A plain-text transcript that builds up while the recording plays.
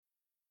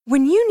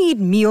When you need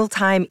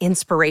mealtime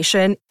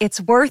inspiration,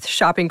 it's worth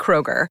shopping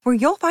Kroger, where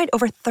you'll find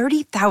over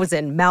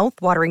 30,000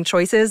 mouth-watering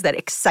choices that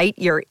excite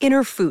your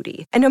inner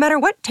foodie. And no matter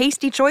what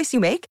tasty choice you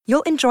make,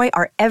 you'll enjoy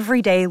our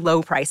everyday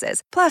low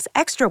prices, plus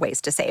extra ways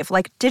to save,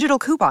 like digital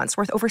coupons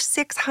worth over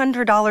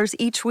 $600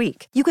 each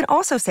week. You can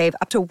also save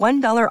up to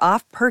 $1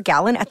 off per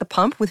gallon at the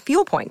pump with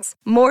fuel points.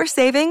 More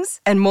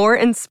savings and more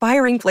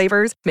inspiring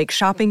flavors make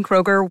shopping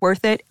Kroger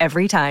worth it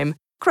every time.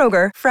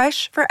 Kroger,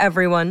 fresh for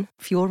everyone.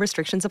 Fuel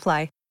restrictions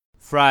apply.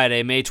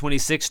 Friday, May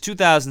 26,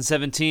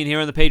 2017, here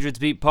on the Patriots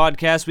Beat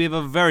podcast. We have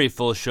a very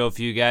full show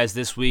for you guys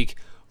this week.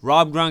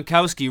 Rob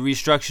Gronkowski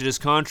restructured his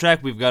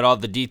contract. We've got all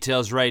the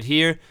details right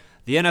here.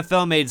 The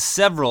NFL made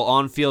several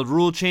on-field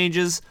rule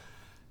changes.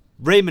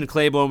 Raymond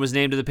Clayborn was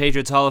named to the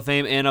Patriots Hall of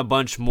Fame, and a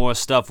bunch more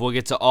stuff. We'll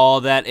get to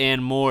all that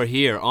and more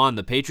here on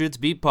the Patriots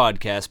Beat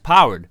podcast,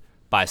 powered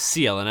by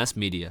CLNS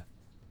Media.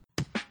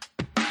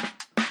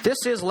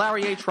 This is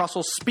Larry H.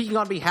 Russell speaking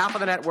on behalf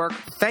of the network,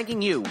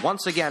 thanking you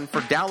once again for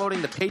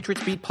downloading the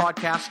Patriots Beat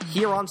podcast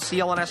here on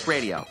CLNS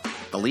Radio,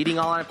 the leading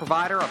online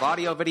provider of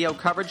audio-video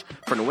coverage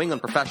for New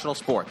England professional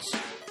sports.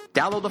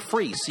 Download the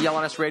free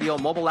CLNS Radio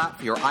mobile app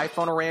for your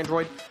iPhone or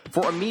Android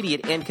for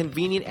immediate and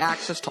convenient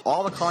access to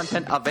all the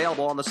content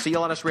available on the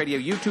CLNS Radio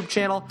YouTube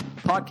channel,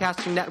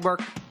 podcasting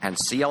network, and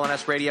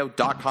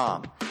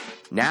clnsradio.com.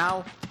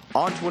 Now,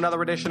 on to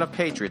another edition of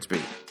Patriots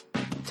Beat.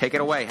 Take it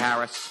away,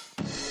 Harris.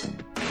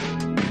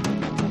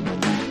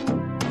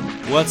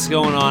 What's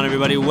going on,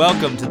 everybody?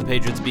 Welcome to the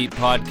Patriots Beat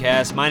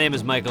podcast. My name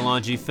is Michael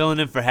Longi, filling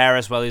in for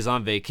Harris while he's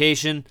on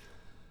vacation.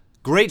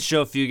 Great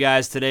show for you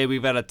guys today.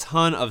 We've got a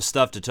ton of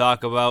stuff to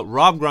talk about.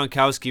 Rob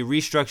Gronkowski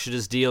restructured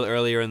his deal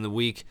earlier in the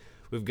week.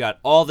 We've got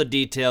all the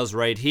details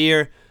right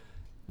here.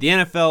 The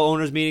NFL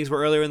owners' meetings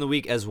were earlier in the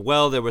week as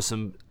well. There were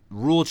some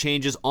rule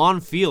changes,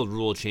 on-field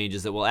rule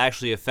changes that will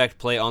actually affect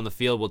play on the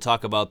field. We'll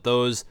talk about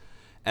those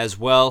as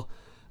well.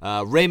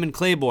 Raymond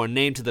Clayborn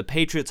named to the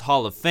Patriots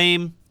Hall of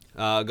Fame.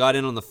 Got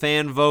in on the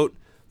fan vote.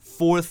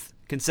 Fourth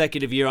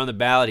consecutive year on the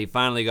ballot. He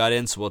finally got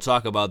in, so we'll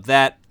talk about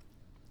that.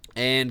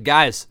 And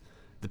guys,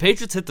 the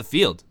Patriots hit the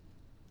field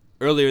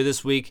earlier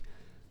this week.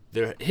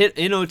 They're hit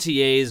in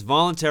OTAs,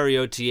 voluntary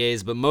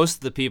OTAs, but most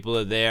of the people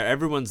are there.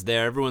 Everyone's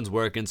there. Everyone's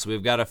working, so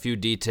we've got a few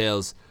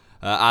details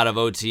out of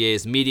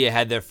OTAs. Media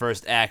had their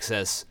first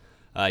access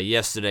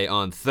yesterday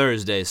on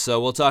Thursday, so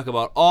we'll talk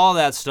about all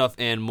that stuff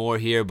and more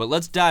here. But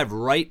let's dive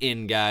right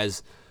in,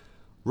 guys.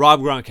 Rob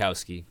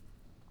Gronkowski.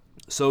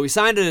 So he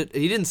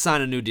didn't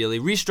sign a new deal. He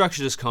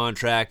restructured his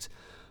contract.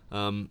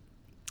 The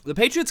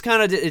Patriots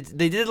kind of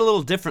they did it a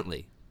little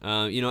differently.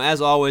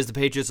 As always, the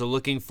Patriots are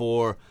looking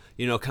for,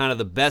 kind of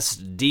the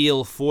best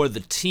deal for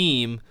the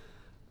team.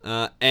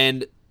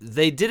 And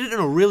they did it in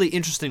a really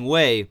interesting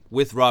way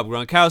with Rob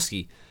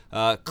Gronkowski.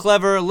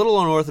 Clever, a little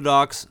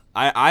unorthodox.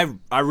 I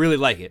really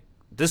like it.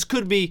 This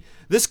could be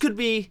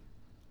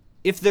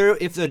if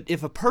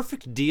a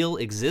perfect deal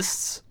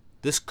exists,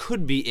 this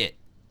could be it.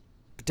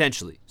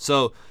 Potentially.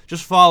 So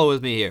just follow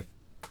with me here.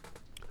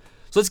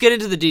 So let's get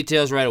into the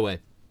details right away.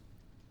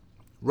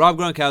 Rob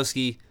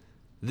Gronkowski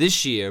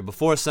this year,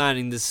 before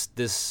signing this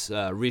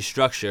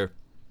restructure,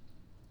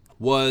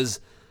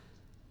 was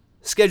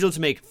scheduled to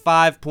make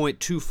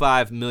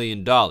 $5.25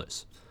 million.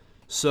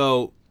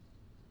 So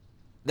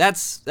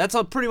that's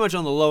pretty much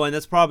on the low end.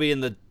 That's probably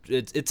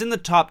it's in the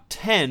top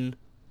 10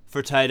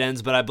 for tight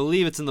ends, but I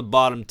believe it's in the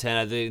bottom 10.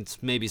 I think it's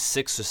maybe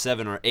 6 or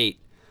 7 or 8.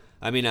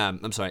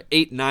 I'm sorry,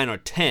 8, 9, or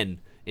 10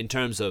 in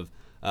terms of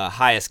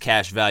highest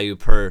cash value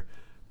per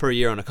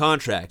year on a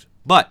contract.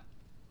 But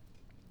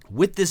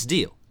with this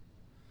deal,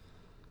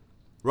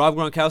 Rob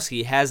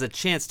Gronkowski has a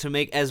chance to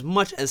make as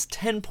much as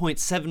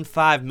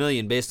 $10.75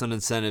 million based on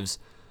incentives,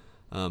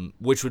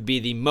 which would be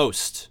the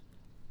most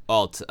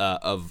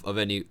of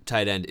any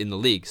tight end in the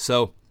league.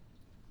 So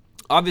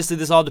obviously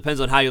this all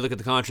depends on how you look at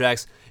the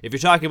contracts. If you're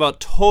talking about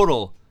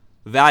total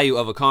value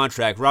of a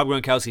contract, Rob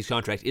Gronkowski's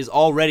contract is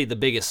already the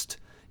biggest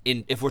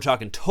if we're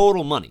talking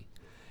total money.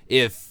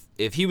 If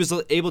he was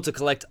able to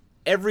collect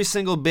every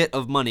single bit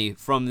of money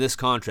from this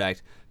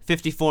contract,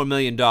 $54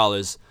 million,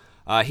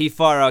 he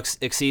far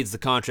exceeds the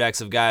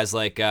contracts of guys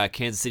like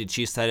Kansas City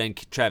Chiefs tight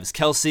end Travis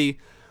Kelce,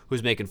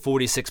 who's making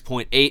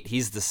 $46.8.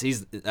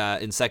 He's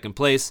in second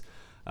place.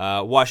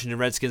 Washington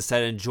Redskins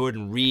tight end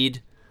Jordan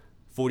Reed,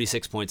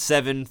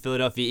 $46.7.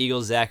 Philadelphia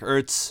Eagles Zach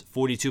Ertz,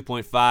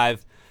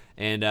 $42.5.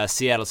 And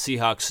Seattle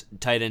Seahawks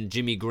tight end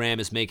Jimmy Graham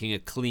is making a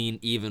clean,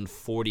 even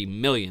 $40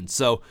 million.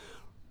 So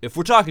if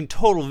we're talking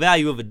total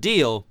value of a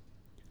deal,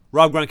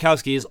 Rob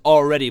Gronkowski is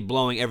already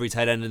blowing every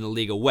tight end in the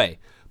league away.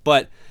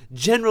 But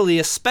generally,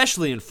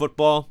 especially in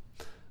football,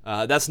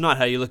 that's not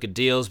how you look at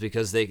deals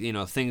because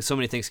so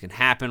many things can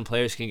happen.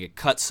 Players can get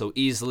cut so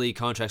easily.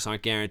 Contracts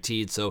aren't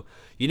guaranteed, so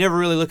you never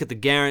really look at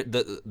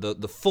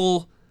the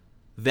full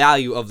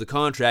value of the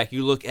contract.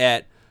 You look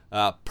at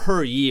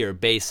per year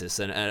basis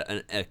and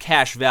a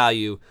cash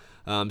value.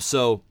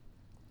 So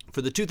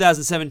for the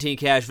 2017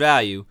 cash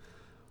value,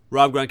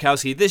 Rob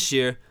Gronkowski this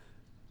year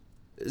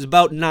is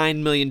about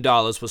 $9 million,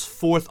 was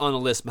fourth on the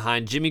list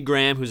behind Jimmy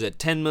Graham, who's at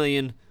 $10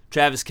 million,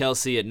 Travis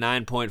Kelce at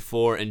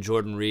 9.4, and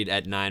Jordan Reed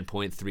at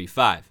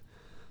 9.35.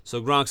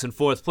 So Gronk's in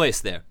 4th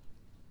place there.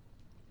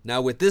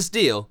 Now with this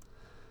deal,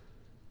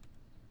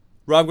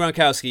 Rob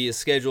Gronkowski is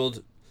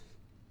scheduled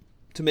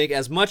to make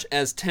as much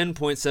as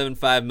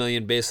 $10.75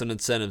 million based on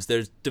incentives.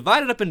 They're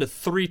divided up into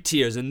 3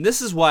 tiers, and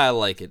this is why I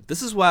like it.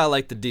 This is why I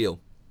like the deal.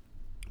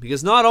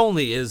 Because not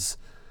only is,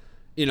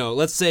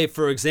 let's say,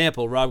 for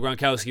example, Rob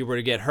Gronkowski were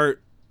to get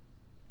hurt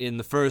in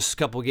the first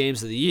couple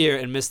games of the year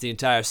and miss the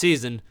entire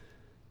season,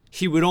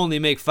 he would only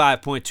make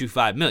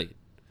 $5.25 million.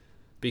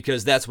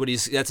 Because that's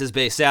his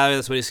base salary,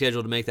 that's what he's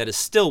scheduled to make. That is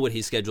still what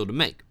he's scheduled to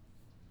make.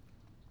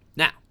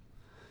 Now,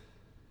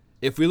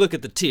 if we look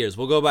at the tiers,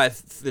 we'll go by,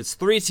 it's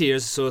 3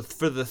 tiers, so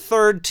for the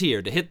 3rd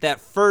tier, to hit that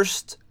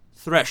first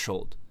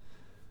threshold,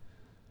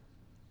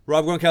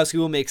 Rob Gronkowski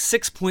will make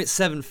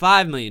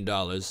 $6.75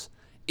 million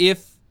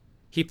if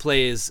he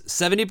plays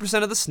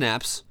 70% of the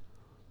snaps,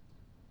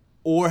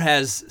 or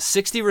has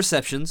 60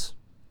 receptions,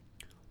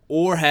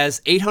 or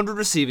has 800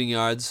 receiving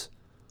yards,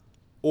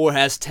 or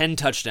has 10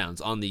 touchdowns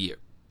on the year.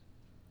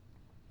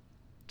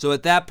 So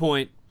at that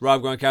point,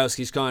 Rob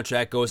Gronkowski's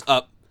contract goes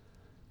up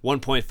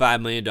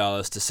 $1.5 million to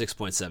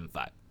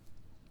 $6.75.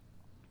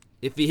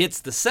 If he hits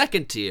the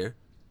 2nd tier,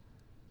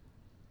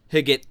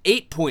 he'll get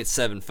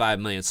 $8.75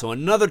 million, so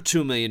another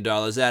 $2 million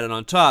added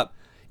on top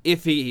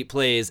if he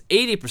plays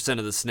 80%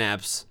 of the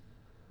snaps,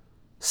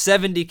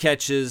 70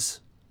 catches,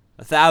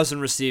 1,000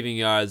 receiving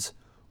yards,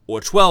 or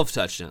 12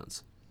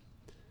 touchdowns.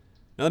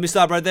 Now let me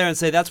stop right there and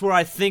say that's where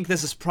I think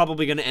this is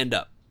probably going to end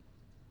up.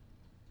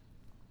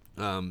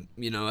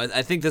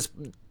 I think this,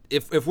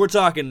 if we're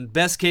talking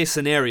best case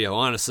scenario,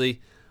 honestly,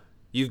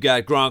 you've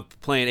got Gronk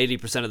playing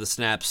 80% of the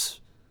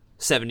snaps,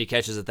 70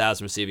 catches,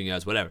 1,000 receiving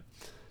yards, whatever.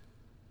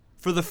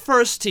 For the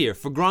first tier,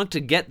 for Gronk to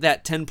get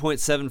that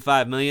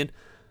 $10.75 million,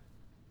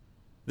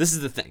 this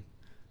is the thing.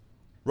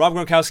 Rob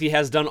Gronkowski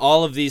has done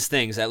all of these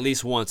things at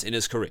least once in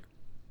his career.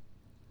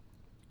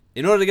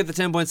 In order to get the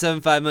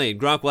 $10.75 million,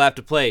 Gronk will have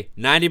to play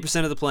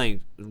 90%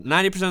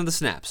 of the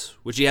snaps,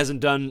 which he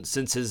hasn't done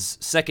since his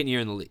 2nd year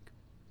in the league.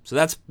 So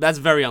that's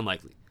very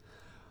unlikely.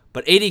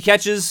 But 80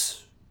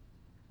 catches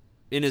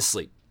in his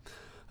sleep.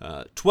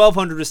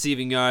 1,200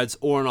 receiving yards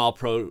or an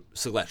All-Pro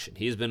selection.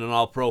 He's been an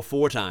All-Pro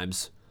 4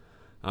 times.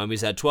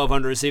 He's had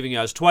 1,200 receiving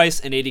yards twice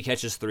and 80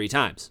 catches 3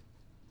 times.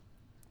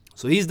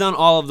 So he's done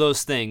all of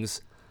those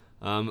things.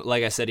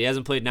 Like I said, he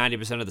hasn't played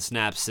 90% of the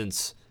snaps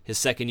since his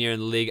 2nd year in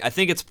the league. I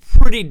think it's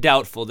pretty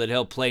doubtful that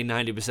he'll play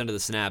 90% of the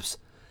snaps,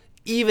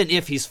 even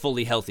if he's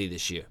fully healthy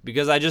this year,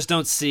 because I just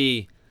don't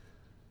see.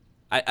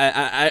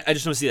 I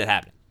just don't see that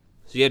happening.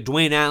 So you have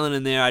Dwayne Allen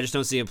in there. I just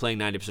don't see him playing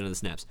 90% of the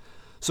snaps.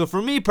 So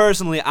for me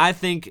personally, I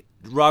think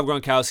Rob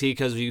Gronkowski,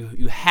 because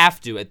you have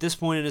to, at this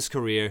point in his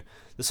career,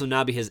 this will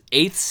now be his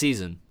 8th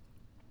season,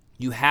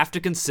 you have to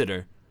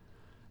consider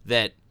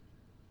that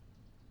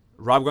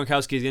Rob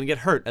Gronkowski is going to get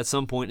hurt at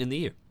some point in the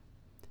year.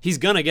 He's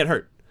going to get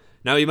hurt.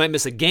 Now, he might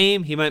miss a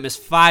game, he might miss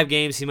 5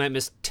 games, he might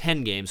miss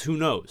 10 games, who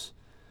knows?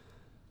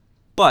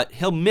 But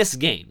he'll miss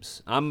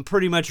games. I'm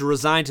pretty much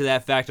resigned to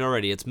that fact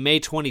already. It's May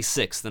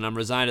 26th, and I'm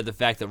resigned to the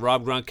fact that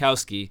Rob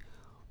Gronkowski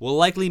will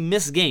likely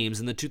miss games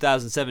in the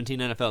 2017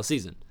 NFL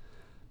season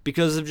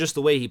because of just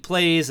the way he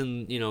plays,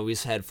 and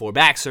he's had 4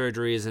 back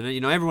surgeries, and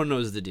everyone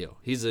knows the deal.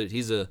 He's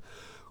a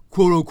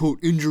quote-unquote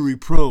injury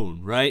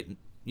prone, right?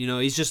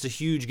 He's just a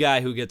huge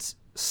guy who gets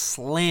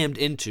slammed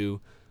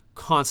into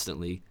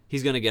constantly.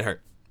 He's going to get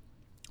hurt.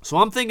 So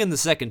I'm thinking the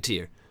 2nd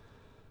tier,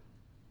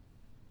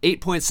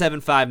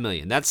 $8.75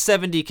 million. That's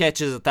 70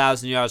 catches,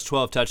 1,000 yards,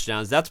 12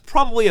 touchdowns. That's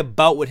probably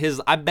about what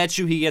I bet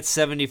you he gets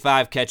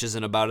 75 catches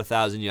and about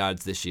 1,000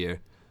 yards this year.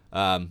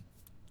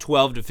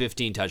 12 to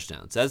 15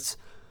 touchdowns.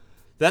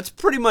 That's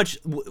pretty much.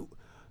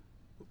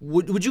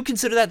 Would you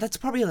consider that? That's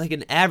probably like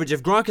an average.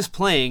 If Gronk is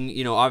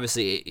playing,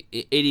 obviously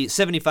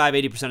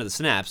 80% of the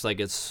snaps,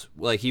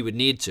 like he would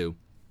need to.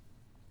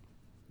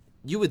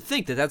 You would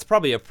think that that's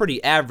probably a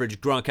pretty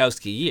average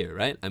Gronkowski year,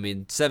 right? I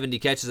mean, 70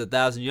 catches,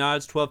 1,000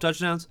 yards, 12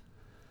 touchdowns.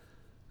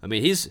 I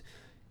mean, he's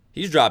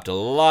dropped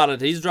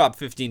he's dropped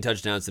 15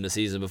 touchdowns in a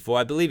season before.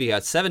 I believe he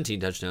got 17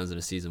 touchdowns in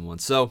a season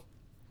once. So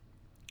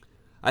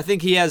I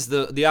think he has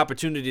the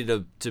opportunity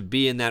to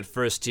be in that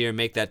first tier,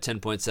 make that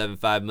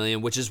 $10.75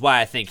 million, which is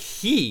why I think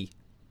he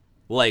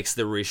likes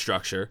the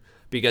restructure,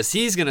 because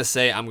he's going to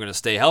say, I'm going to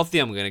stay healthy,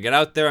 I'm going to get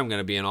out there, I'm going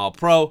to be an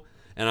all-pro,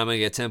 and I'm going to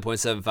get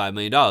 $10.75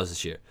 million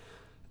this year.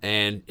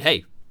 And,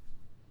 hey,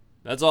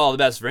 that's all the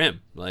best for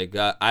him.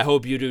 I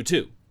hope you do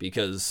too,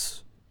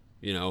 because,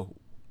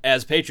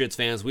 as Patriots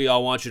fans, we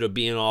all want you to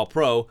be an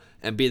all-pro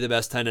and be the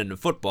best tight end in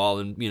football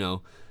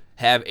and,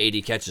 have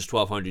 80 catches,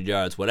 1,200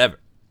 yards, whatever.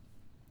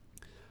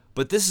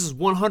 But this is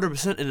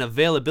 100% an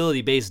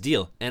availability-based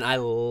deal, and I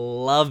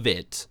love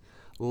it.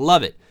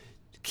 Love it.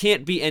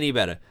 Can't be any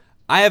better.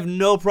 I have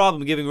no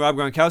problem giving Rob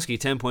Gronkowski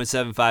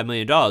 $10.75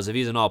 million if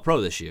he's an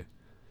all-pro this year.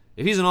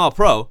 If he's an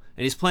all-pro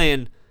and he's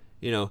playing,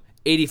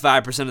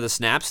 85% of the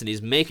snaps and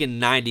he's making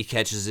 90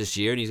 catches this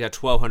year and he's got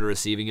 1,200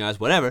 receiving yards,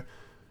 whatever,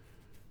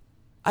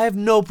 I have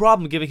no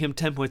problem giving him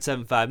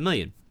 $10.75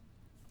 million.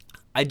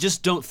 I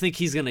just don't think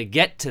he's going to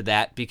get to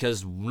that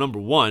because, number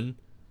one,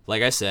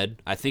 like I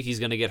said, I think he's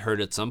going to get hurt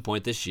at some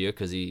point this year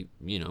because you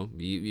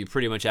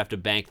pretty much have to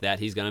bank that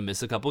he's going to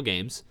miss a couple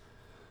games.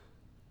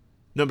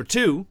 Number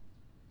two,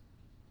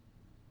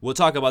 we'll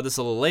talk about this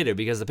a little later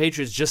because the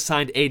Patriots just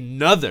signed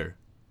another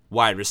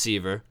wide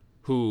receiver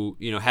who,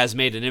 has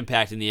made an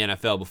impact in the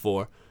NFL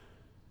before.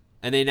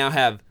 And they now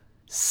have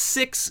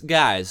 6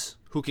 guys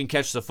who can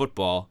catch the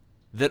football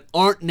that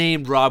aren't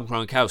named Rob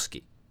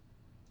Gronkowski.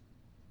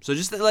 So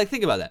just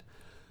think about that.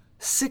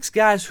 6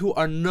 guys who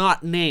are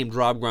not named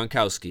Rob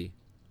Gronkowski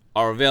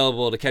are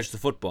available to catch the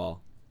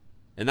football.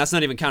 And that's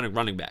not even counting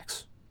running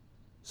backs.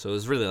 So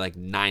it's really like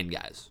 9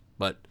 guys.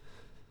 But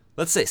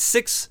let's say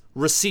 6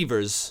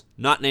 receivers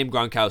not named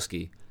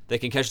Gronkowski that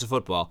can catch the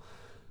football.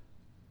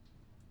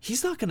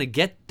 He's not going to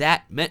get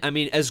that.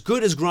 As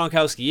good as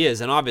Gronkowski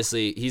is, and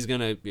obviously he's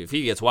going to, if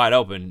he gets wide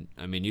open,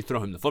 you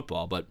throw him the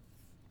football. But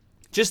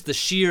just the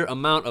sheer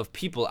amount of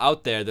people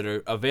out there that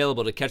are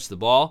available to catch the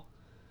ball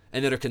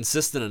and that are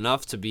consistent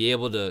enough to be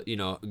able to,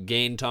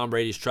 gain Tom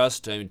Brady's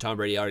trust. Tom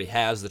Brady already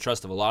has the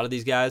trust of a lot of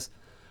these guys.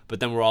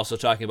 But then we're also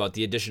talking about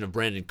the addition of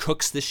Brandon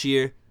Cooks this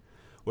year.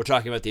 We're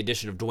talking about the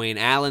addition of Dwayne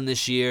Allen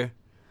this year.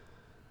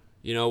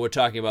 We're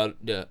talking about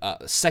the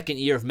second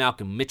year of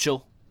Malcolm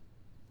Mitchell.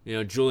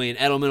 Julian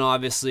Edelman,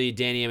 obviously,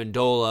 Danny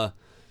Amendola,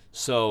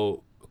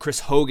 so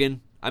Chris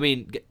Hogan.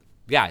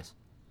 Guys,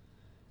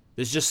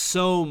 there's just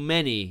so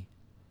many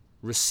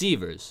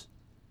receivers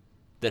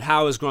that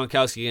how is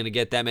Gronkowski going to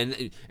get them?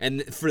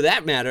 And for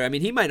that matter,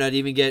 he might not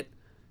even get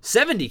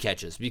 70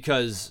 catches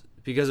because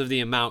of the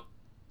amount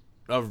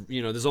of,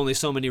 there's only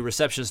so many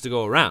receptions to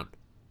go around,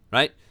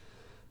 right?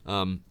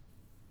 But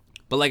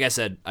like I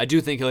said, I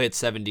do think he'll hit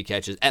 70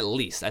 catches, at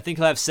least. I think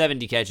he'll have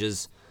 70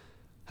 catches.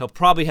 He'll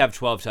probably have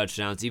 12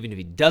 touchdowns, even if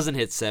he doesn't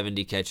hit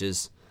 70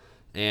 catches.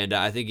 And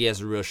I think he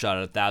has a real shot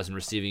at 1,000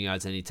 receiving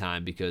yards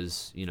anytime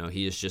because,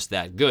 he is just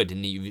that good.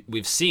 And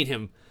we've seen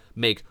him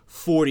make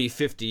 40,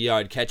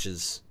 50-yard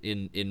catches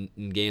in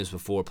games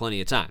before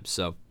plenty of times.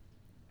 So,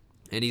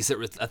 and he's hit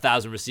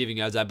 1,000 receiving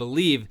yards, I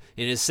believe,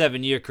 in his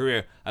 7-year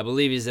career. I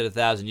believe he's at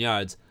 1,000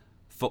 yards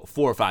 4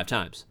 or 5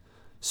 times.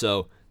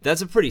 So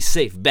that's a pretty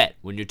safe bet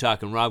when you're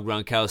talking Rob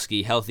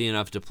Gronkowski, healthy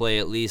enough to play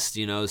at least,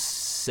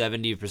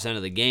 70%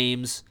 of the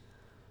games,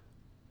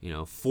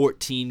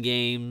 14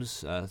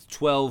 games,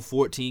 12,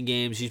 14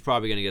 games. He's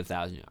probably going to get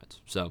 1,000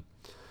 yards. So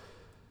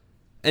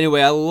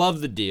anyway, I love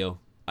the deal.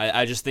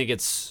 I just think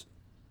it's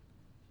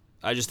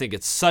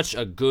such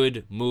a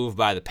good move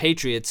by the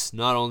Patriots,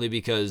 not only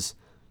because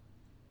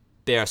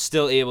they are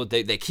still able,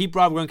 they keep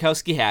Rob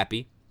Gronkowski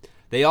happy.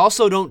 They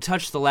also don't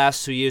touch the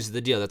last 2 years of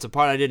the deal. That's a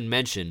part I didn't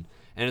mention.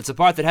 And it's a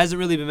part that hasn't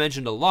really been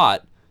mentioned a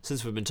lot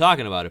since we've been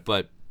talking about it,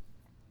 but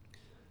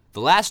the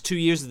last 2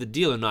 years of the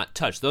deal are not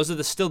touched. Those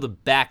are still the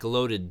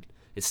backloaded.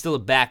 It's still a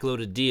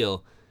backloaded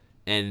deal,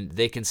 and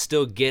they can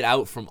still get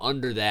out from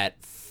under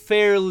that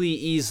fairly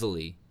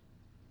easily.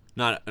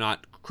 Not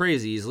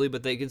crazy easily,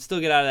 but they can still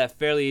get out of that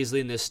fairly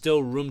easily, and there's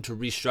still room to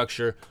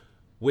restructure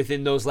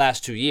within those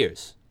last 2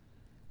 years.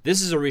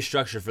 This is a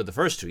restructure for the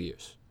first 2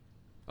 years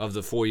of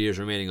the 4 years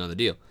remaining on the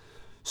deal.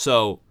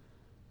 So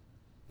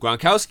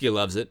Gronkowski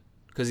loves it,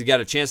 because he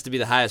got a chance to be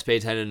the highest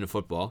paid tight end in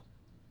football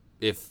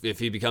if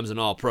he becomes an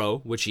all-pro,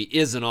 which he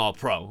is an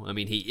all-pro.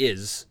 He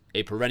is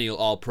a perennial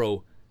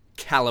all-pro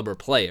caliber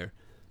player.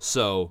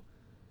 So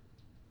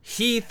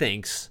he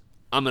thinks,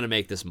 I'm going to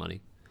make this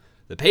money.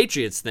 The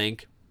Patriots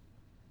think,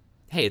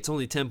 hey, it's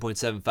only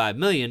 $10.75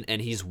 million,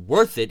 and he's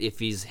worth it if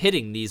he's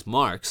hitting these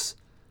marks.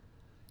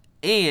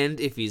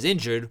 And if he's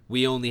injured,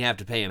 we only have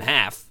to pay him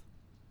half,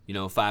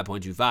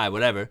 5.25,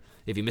 whatever,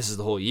 if he misses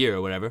the whole year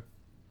or whatever.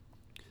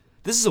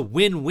 This is a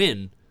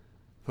win-win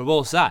for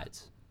both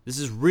sides. This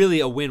is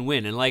really a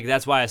win-win. And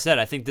that's why I said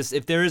I think this,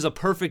 if there is a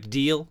perfect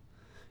deal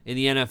in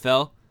the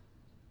NFL,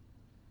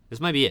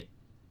 this might be it.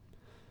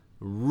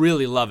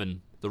 Really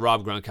loving the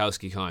Rob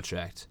Gronkowski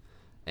contract.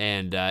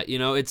 And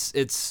it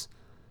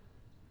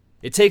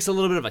takes a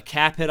little bit of a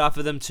cap hit off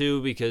of them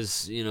too,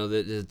 because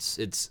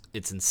it's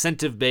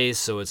incentive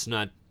based, so it's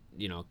not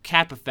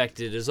cap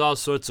affected. There's all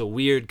sorts of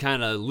weird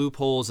kind of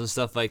loopholes and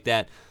stuff like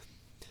that.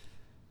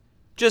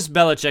 Just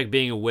Belichick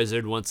being a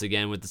wizard once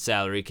again with the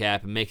salary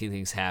cap and making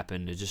things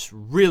happen. It's just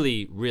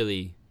really,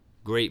 really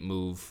great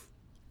move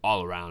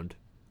all around.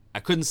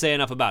 I couldn't say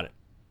enough about it.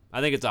 I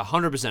think it's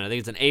 100%. I think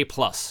it's an A+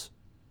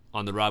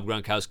 on the Rob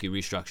Gronkowski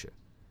restructure.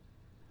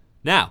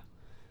 Now,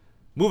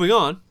 moving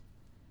on,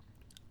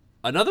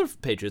 another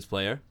Patriots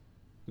player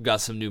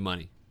got some new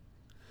money.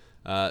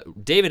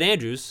 David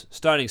Andrews,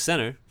 starting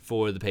center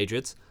for the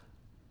Patriots,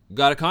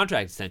 got a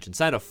contract extension,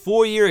 signed a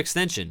 4-year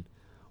extension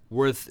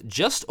worth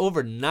just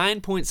over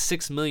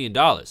 $9.6 million.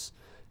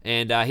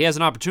 And he has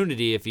an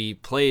opportunity, if he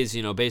plays,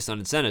 based on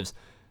incentives,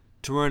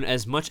 to earn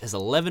as much as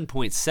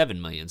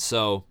 $11.7 million.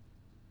 So,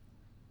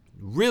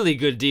 really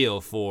good deal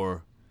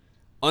for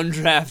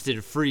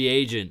undrafted free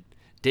agent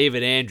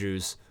David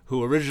Andrews,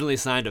 who originally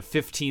signed a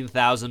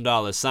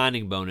 $15,000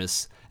 signing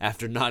bonus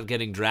after not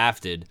getting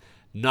drafted,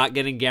 not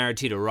getting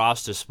guaranteed a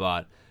roster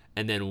spot,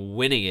 and then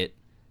winning it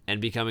and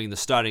becoming the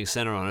starting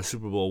center on a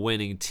Super Bowl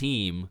winning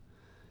team.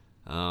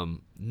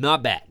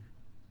 Not bad.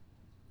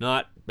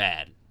 Not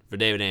bad for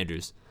David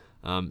Andrews.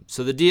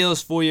 So the deal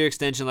is 4-year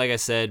extension, like I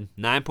said,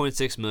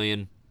 $9.6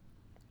 million.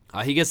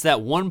 He gets that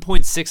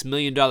 $1.6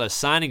 million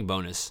signing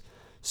bonus.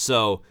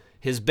 So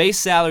his base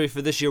salary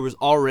for this year was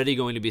already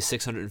going to be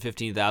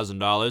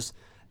 $615,000.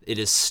 It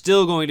is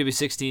still going to be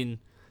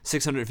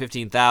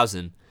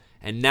 $615,000.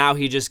 And now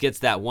he just gets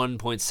that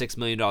 $1.6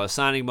 million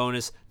signing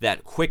bonus,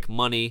 that quick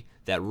money,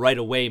 that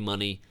right-away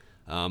money,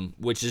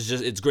 which is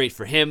just, it's great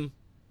for him.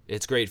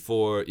 It's great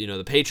for,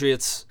 the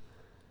Patriots.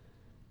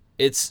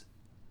 It's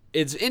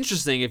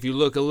interesting if you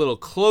look a little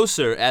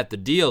closer at the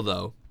deal,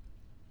 though,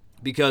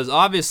 because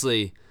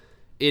obviously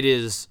it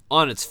is,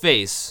 on its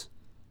face,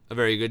 a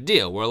very good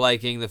deal. We're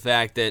liking the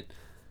fact that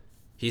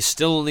he's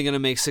still only going to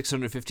make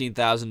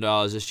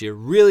 $615,000 this year.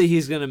 Really,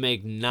 he's going to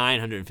make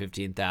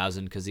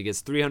 $915,000 because he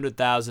gets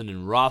 $300,000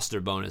 in roster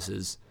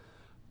bonuses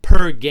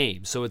per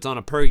game. So it's on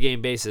a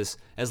per-game basis.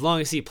 As long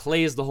as he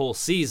plays the whole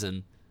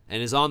season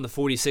and is on the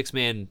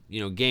 46-man,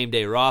 game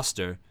day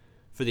roster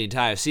for the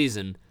entire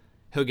season,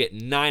 he'll get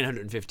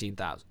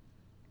 $915,000.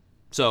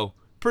 So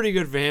pretty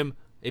good for him.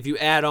 If you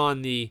add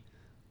on the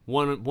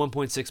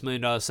 $1.6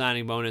 million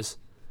signing bonus,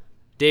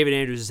 David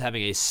Andrews is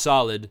having a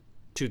solid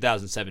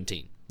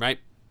 2017, right?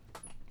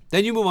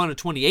 Then you move on to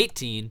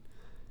 2018,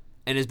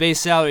 and his base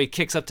salary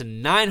kicks up to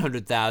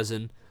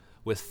 $900,000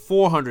 with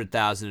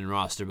 $400,000 in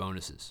roster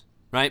bonuses,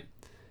 right?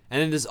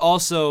 And then there's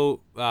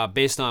also,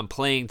 based on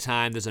playing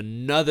time, there's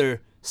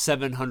another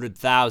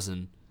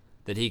 $700,000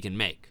 that he can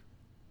make.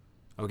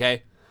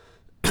 Okay,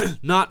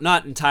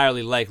 not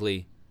entirely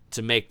likely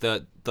to make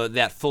that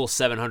full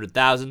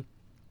 $700,000,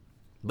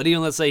 but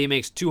even let's say he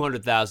makes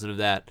 $200,000 of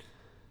that,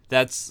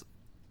 that's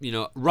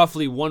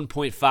roughly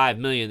 $1.5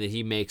 million that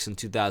he makes in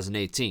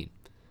 2018.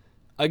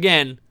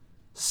 Again,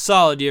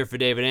 solid year for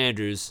David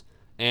Andrews,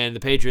 and the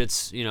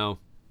Patriots, are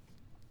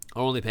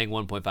only paying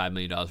 $1.5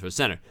 million for a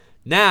center.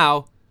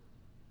 Now,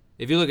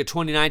 if you look at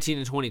 2019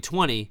 and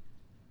 2020,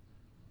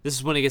 this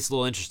is when it gets a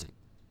little interesting.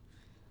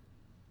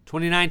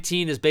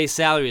 2019, his base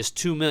salary is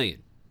 $2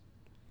 million.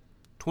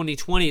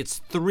 2020,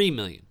 it's $3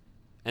 million.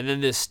 And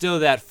then there's still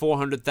that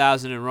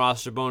 $400,000 in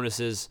roster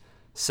bonuses,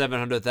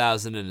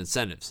 $700,000 in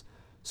incentives.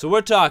 So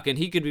we're talking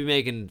he could be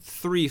making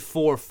 $3,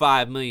 $4,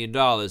 $5 million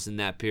in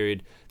that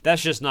period.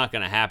 That's just not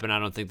going to happen. I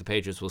don't think the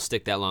Patriots will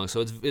stick that long.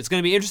 So it's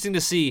going to be interesting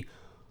to see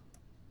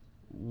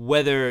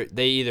whether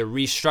they either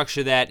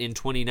restructure that in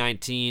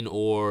 2019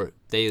 or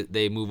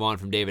they move on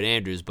from David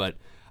Andrews. But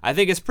I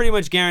think it's pretty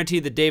much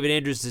guaranteed that David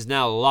Andrews is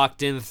now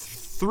locked in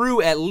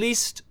through at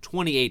least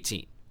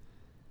 2018.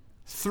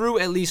 Through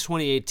at least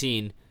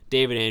 2018,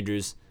 David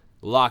Andrews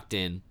locked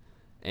in.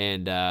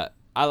 And I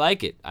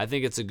like it. I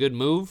think it's a good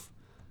move.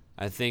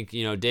 I think,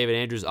 David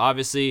Andrews,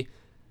 obviously,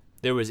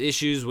 there was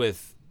issues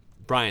with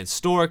Brian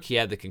Stork. He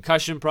had the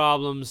concussion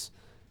problems.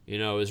 It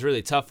was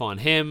really tough on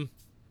him.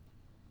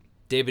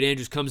 David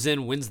Andrews comes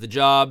in, wins the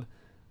job,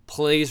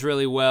 plays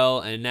really well,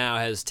 and now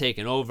has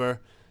taken over.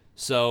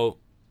 So,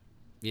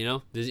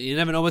 you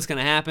never know what's going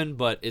to happen,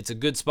 but it's a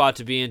good spot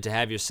to be in to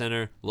have your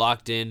center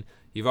locked in.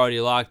 You've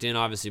already locked in,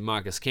 obviously,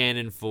 Marcus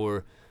Cannon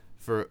for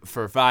a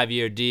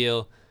 5-year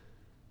deal.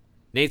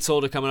 Nate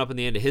Solder coming up in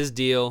the end of his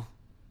deal.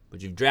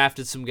 But you've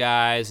drafted some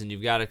guys, and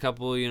you've got a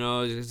couple,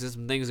 there's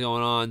some things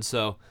going on.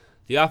 So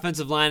the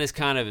offensive line is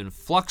kind of in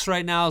flux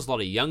right now. There's a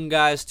lot of young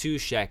guys, too.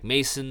 Shaq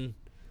Mason,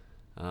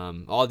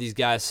 all these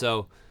guys.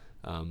 So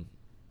I'm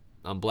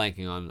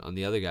blanking on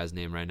the other guy's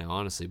name right now,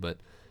 honestly. But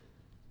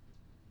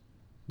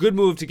good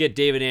move to get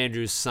David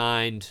Andrews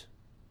signed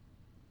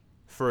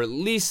for at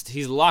least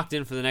he's locked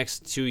in for the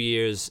next 2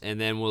 years, and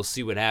then we'll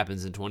see what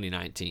happens in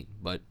 2019.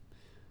 But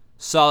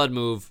solid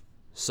move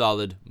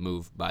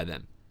by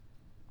them.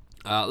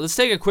 Let's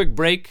take a quick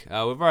break. We're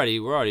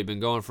already been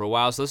going for a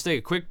while, so let's take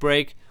a quick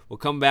break. We'll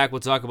come back. We'll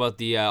talk about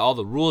the all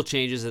the rule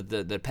changes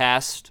that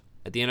passed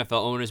at the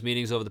NFL owners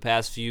meetings over the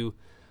past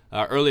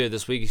earlier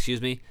this week,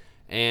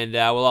 and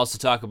we'll also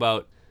talk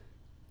about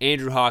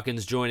Andrew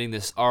Hawkins joining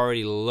this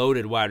already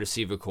loaded wide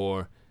receiver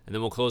core, and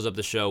then we'll close up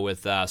the show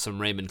with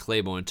some Raymond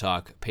Clayborn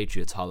talk,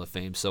 Patriots Hall of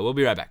Fame. So we'll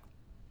be right back.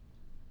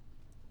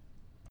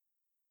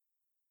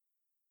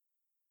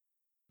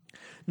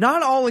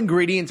 Not all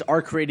ingredients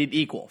are created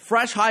equal.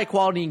 Fresh,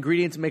 high-quality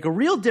ingredients make a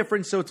real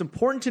difference, so it's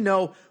important to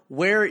know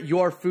where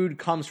your food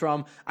comes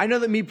from. I know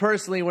that me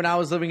personally, when I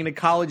was living in a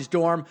college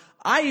dorm,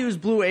 I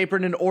used Blue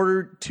Apron in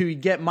order to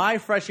get my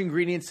fresh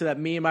ingredients so that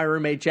me and my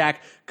roommate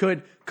Jack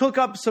could cook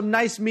up some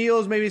nice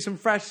meals, maybe some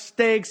fresh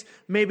steaks,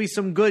 maybe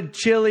some good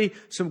chili,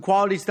 some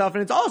quality stuff.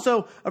 And it's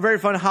also a very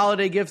fun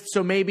holiday gift,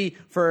 so maybe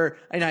for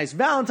a nice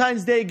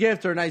Valentine's Day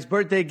gift or a nice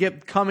birthday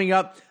gift coming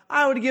up,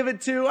 I wouldn't give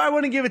it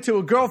to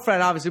a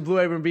girlfriend. Obviously, Blue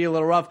Apron would be a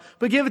little rough,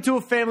 but give it to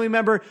a family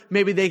member.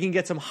 Maybe they can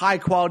get some high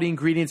quality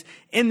ingredients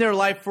in their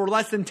life for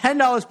less than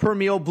 $10 per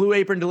meal. Blue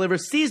Apron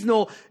delivers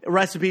seasonal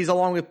recipes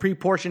along with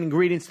pre-portioned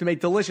ingredients to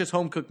make delicious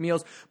home cooked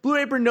meals. Blue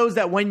Apron knows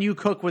that when you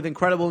cook with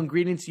incredible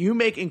ingredients, you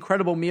make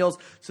incredible meals.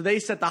 So they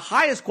set the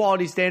highest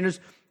quality standards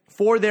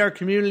for their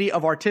community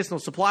of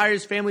artisanal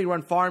suppliers,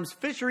 family-run farms,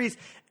 fisheries,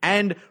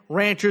 and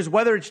ranchers.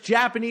 Whether it's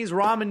Japanese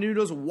ramen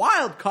noodles,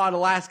 wild-caught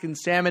Alaskan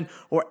salmon,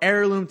 or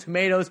heirloom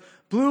tomatoes,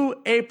 Blue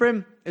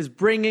Apron is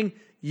bringing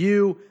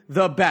you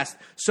the best.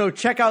 So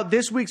check out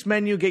this week's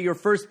menu. Get your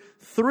first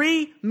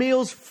 3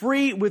 meals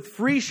free with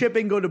free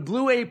shipping. Go to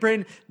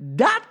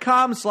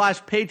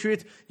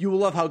blueapron.com/Patriots. You will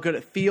love how good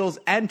it feels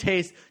and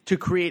tastes to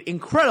create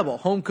incredible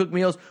home-cooked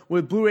meals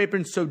with Blue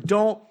Apron. So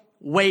don't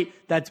wait.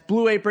 That's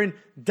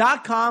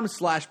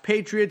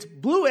blueapron.com/Patriots.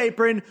 Blue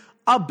Apron,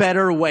 a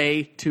better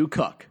way to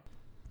cook.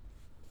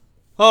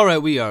 All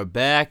right, we are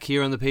back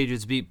here on the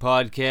Patriots Beat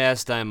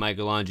podcast. I'm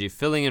Michael Longi,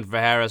 filling in for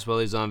Harris while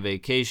he's on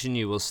vacation.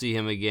 You will see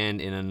him again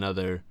in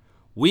another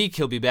week.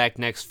 He'll be back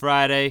next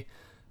Friday.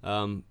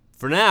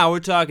 For now, we're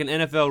talking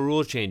NFL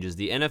rule changes.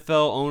 The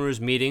NFL owners'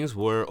 meetings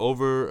were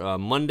over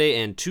Monday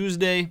and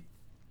Tuesday.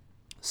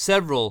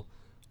 Several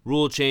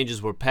rule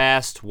changes were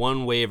passed.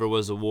 One waiver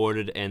was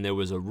awarded, and there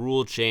was a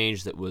rule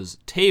change that was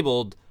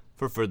tabled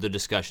for further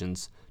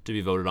discussions to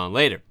be voted on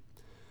later.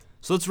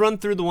 So let's run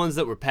through the ones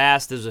that were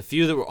passed. There's a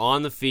few that were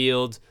on the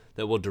field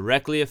that will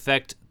directly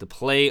affect the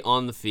play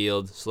on the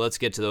field. So let's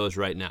get to those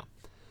right now.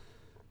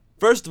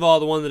 First of all,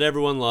 the one that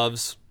everyone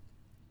loves,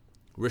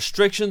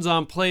 restrictions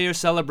on player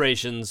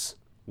celebrations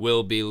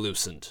will be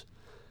loosened.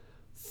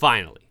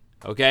 Finally,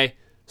 okay?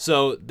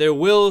 So there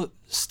will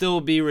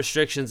still be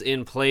restrictions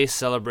in place,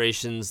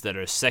 celebrations that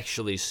are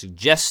sexually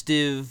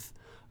suggestive,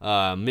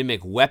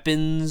 mimic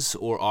weapons,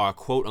 or are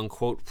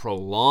quote-unquote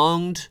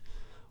prolonged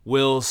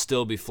will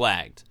still be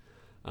flagged.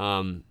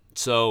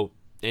 So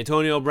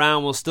Antonio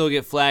Brown will still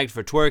get flagged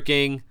for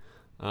twerking,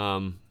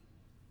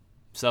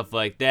 stuff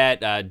like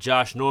that.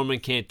 Josh Norman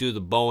can't do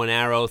the bow and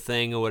arrow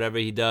thing or whatever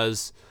he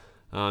does.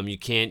 You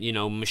can't,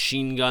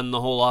 machine gun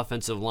the whole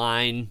offensive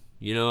line,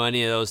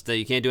 any of those things.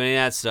 You can't do any of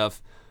that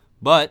stuff.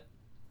 But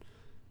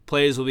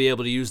players will be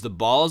able to use the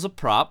ball as a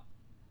prop.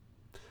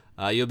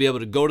 You'll be able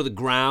to go to the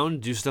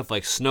ground, do stuff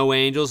like snow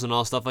angels and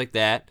all stuff like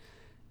that.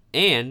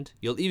 And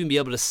you'll even be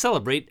able to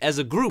celebrate as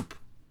a group.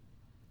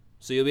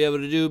 So you'll be able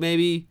to do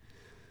maybe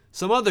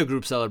some other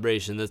group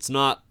celebration that's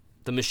not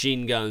the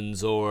machine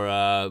guns or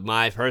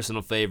my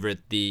personal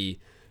favorite, the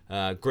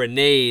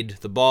grenade.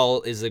 The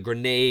ball is a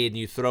grenade and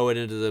you throw it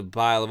into the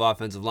pile of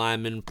offensive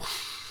linemen,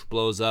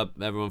 blows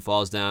up, everyone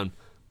falls down.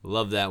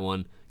 Love that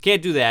one.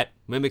 Can't do that,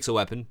 mimics a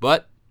weapon,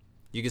 but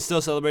you can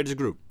still celebrate as a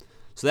group.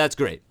 So that's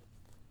great.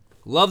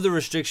 Love the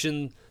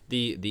restriction,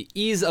 the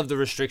ease of the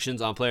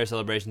restrictions on player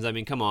celebrations. I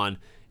mean, come on.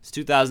 It's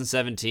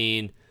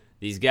 2017.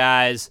 These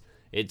guys,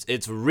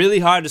 it's really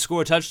hard to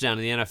score a touchdown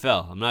in the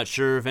NFL. I'm not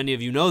sure if any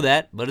of you know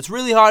that, but it's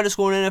really hard to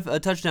score a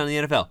touchdown in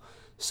the NFL.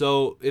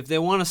 So if they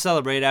want to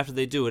celebrate after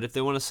they do it, if they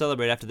want to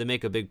celebrate after they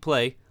make a big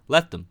play,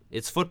 let them.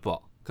 It's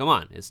football. Come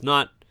on. It's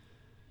not,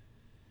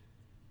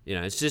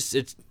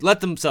 it's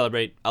let them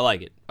celebrate. I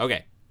like it.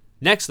 Okay.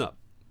 Next up,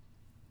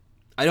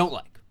 I don't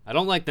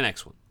like the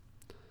next one.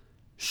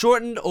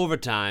 Shortened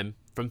overtime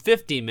from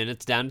 15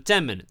 minutes down to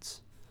 10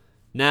 minutes.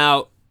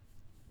 Now,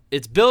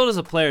 it's billed as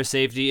a player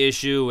safety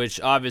issue, which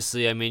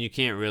obviously, you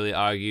can't really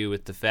argue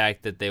with the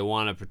fact that they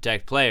want to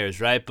protect players,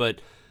 right?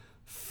 But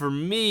for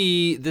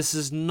me, this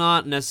is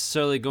not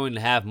necessarily going to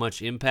have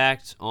much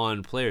impact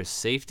on player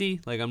safety.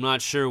 I'm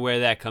not sure where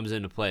that comes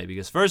into play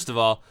because, first of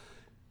all,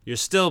 you're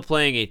still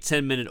playing a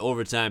 10-minute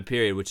overtime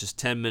period, which is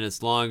 10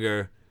 minutes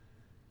longer,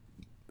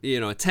 a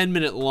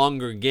 10-minute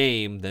longer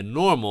game than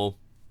normal.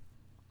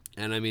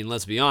 And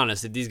let's be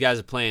honest, if these guys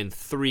are playing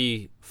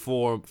 3,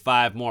 4,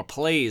 5 more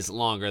plays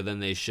longer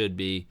than they should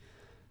be,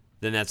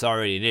 then that's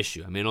already an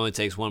issue. It only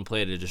takes one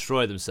play to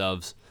destroy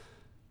themselves.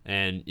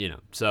 And,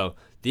 so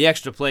the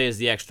extra play is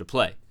the extra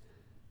play.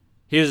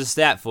 Here's a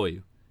stat for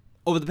you.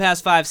 Over the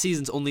past 5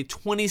 seasons, only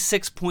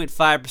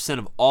 26.5%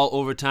 of all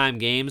overtime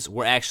games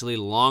were actually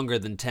longer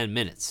than 10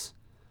 minutes.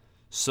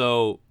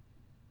 So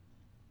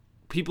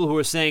people who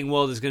are saying,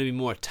 well, there's going to be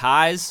more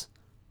ties,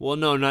 well,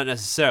 no, not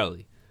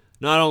necessarily.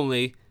 Not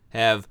only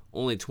have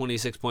only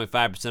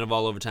 26.5% of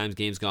all overtime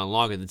games gone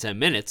longer than 10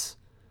 minutes,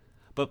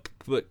 but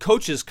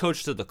coaches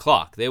coach to the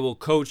clock. They will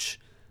coach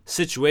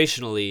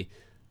situationally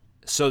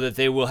so that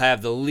they will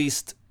have the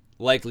least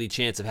likely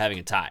chance of having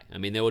a tie.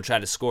 They will try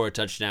to score a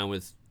touchdown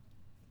with,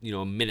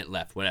 a minute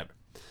left, whatever.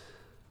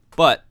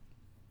 But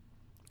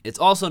it's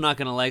also not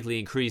going to likely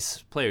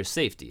increase player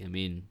safety.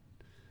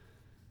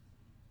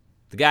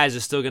 The guys are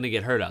still going to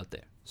get hurt out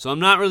there. So I'm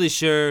not really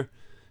sure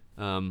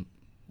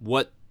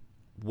what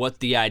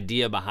the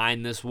idea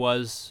behind this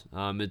was.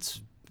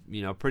 It's,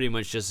 pretty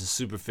much just a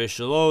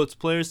superficial, it's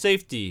player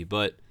safety,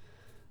 but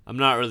I'm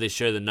not really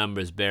sure the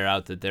numbers bear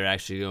out that they're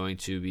actually going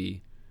to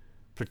be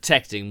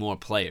protecting more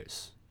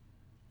players,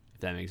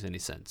 if that makes any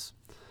sense.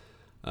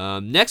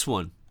 Next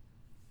one.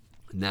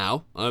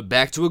 Now,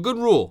 back to a good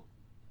rule.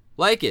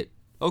 Like it.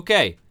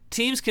 Okay.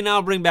 Teams can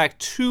now bring back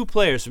 2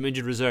 players from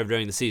injured reserve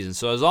during the season.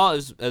 So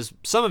as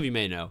some of you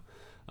may know,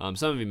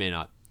 some of you may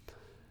not,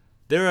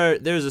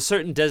 there's a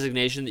certain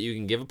designation that you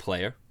can give a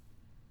player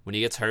when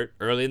he gets hurt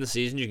early in the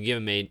season. You can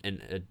give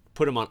him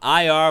put him on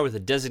IR with a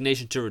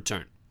designation to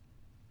return.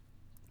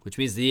 which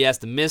means that he has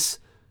to miss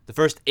the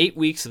first 8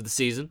 weeks of the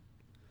season,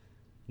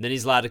 and then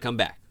he's allowed to come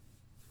back.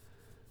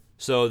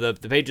 So the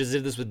Patriots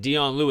did this with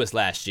Dion Lewis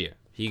last year.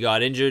 He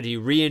got injured. He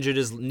re-injured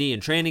his knee in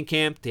training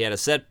camp. He had a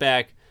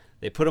setback.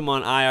 They put him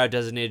on IR,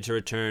 designated to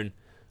return.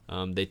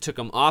 They took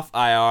him off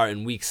IR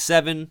in week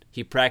 7.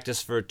 He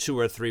practiced for 2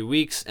 or 3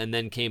 weeks and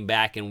then came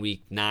back in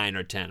week 9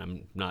 or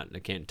 10. I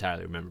can't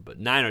entirely remember, but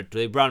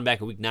they brought him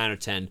back in week 9 or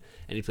 10,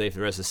 and he played for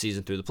the rest of the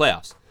season through the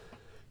playoffs.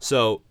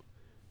 So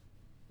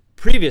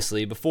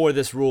previously, before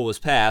this rule was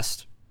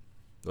passed,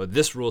 or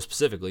this rule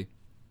specifically,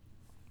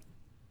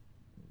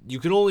 you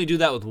could only do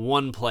that with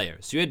one player.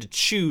 So you had to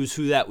choose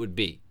who that would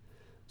be.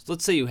 So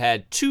let's say you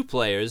had 2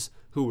 players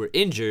who were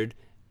injured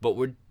but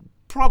would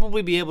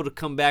probably be able to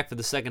come back for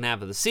the second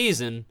half of the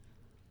season.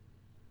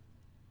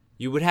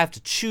 You would have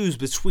to choose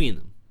between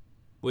them,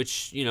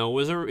 which,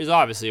 is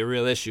obviously a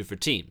real issue for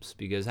teams,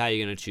 because how are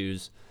you going to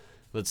choose,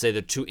 let's say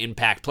they're 2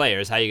 impact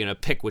players, how are you going to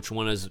pick which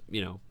one is,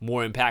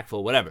 more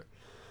impactful, whatever.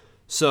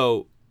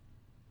 So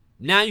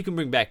now you can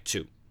bring back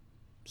 2.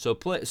 So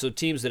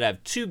teams that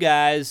have 2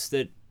 guys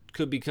that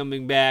could be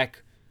coming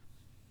back,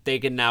 they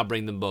can now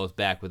bring them both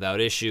back without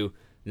issue.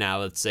 Now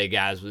let's say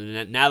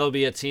now there'll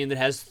be a team that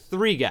has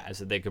 3 guys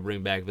that they could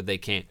bring back, but they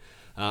can't.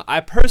 I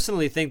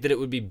personally think that it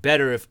would be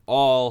better if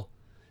IR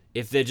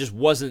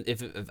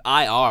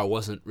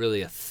wasn't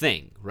really a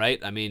thing, right?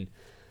 I mean,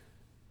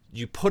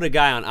 you put a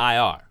guy on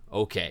IR,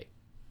 okay,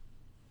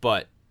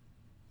 but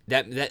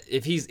that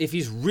if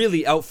he's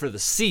really out for the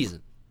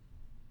season,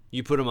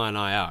 you put him on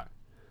IR.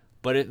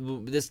 But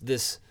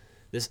this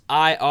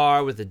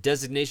IR with a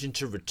designation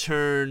to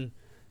return,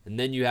 and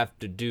then you have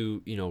to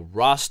do,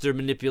 roster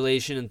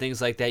manipulation and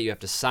things like that. You have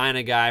to sign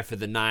a guy for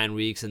the 9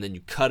 weeks, and then you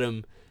cut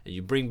him, and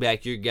you bring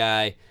back your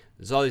guy.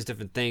 There's all these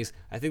different things.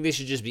 I think they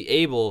should just be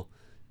able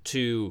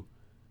to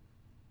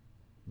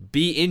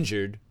be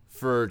injured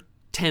for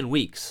 10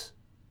 weeks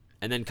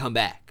and then come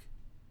back,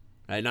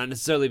 right? Not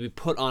necessarily be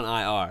put on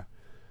IR.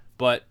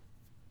 But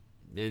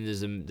then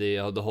there's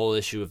the whole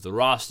issue of the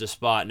roster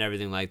spot and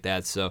everything like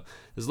that. So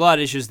there's a lot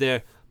of issues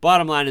there.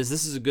 Bottom line is,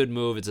 this is a good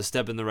move. It's a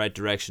step in the right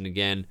direction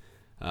again.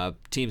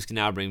 Teams can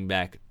now bring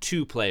back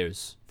 2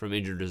 players from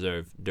injured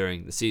reserve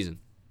during the season.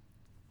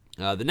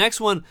 The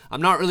next one,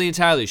 I'm not really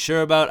entirely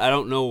sure about. I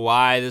don't know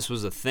why this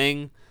was a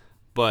thing,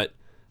 but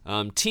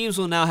teams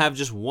will now have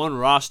just 1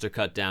 roster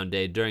cut down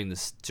day during the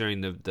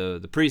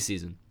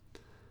preseason.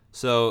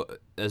 So,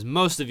 as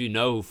most of you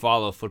know who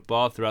follow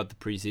football throughout the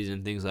preseason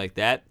and things like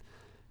that,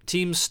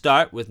 teams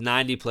start with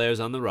 90 players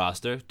on the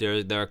roster.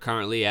 They're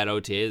currently at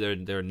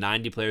OTA. There are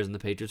 90 players on the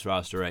Patriots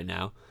roster right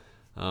now.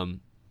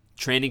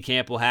 Training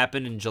camp will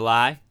happen in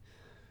July.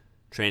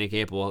 Training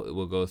camp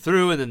will go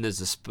through, and then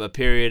there's a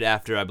period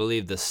after, I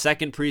believe, the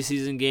second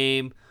preseason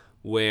game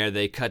where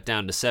they cut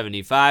down to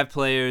 75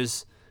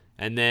 players,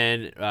 and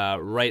then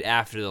right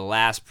after the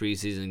last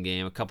preseason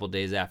game, a couple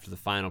days after the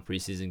final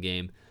preseason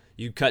game,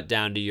 you cut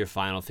down to your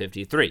final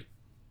 53.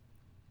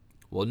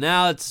 Well,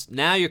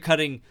 now you're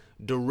cutting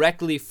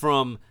directly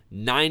from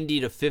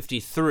 90 to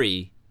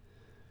 53,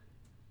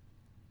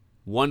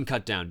 1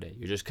 cut down day.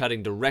 You're just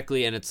cutting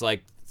directly, and it's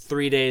like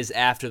 3 days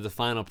after the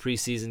final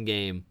preseason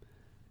game,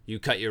 you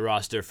cut your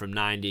roster from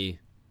 90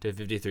 to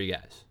 53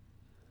 guys.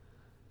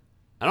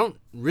 I don't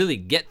really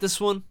get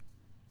this one.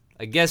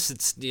 I guess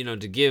it's,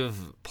 to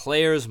give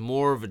players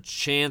more of a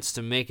chance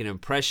to make an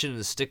impression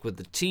and stick with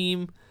the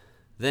team.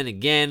 Then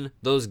again,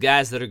 those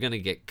guys that are going to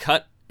get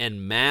cut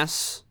en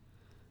masse,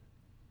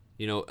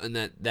 and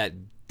that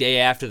day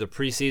after the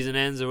preseason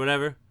ends or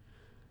whatever,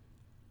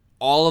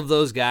 all of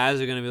those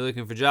guys are going to be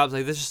looking for jobs.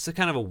 Like, this is just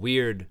kind of a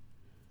weird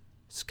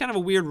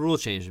rule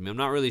change to me. I'm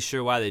not really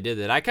sure why they did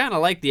that. I kind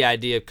of like the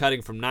idea of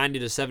cutting from 90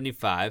 to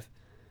 75.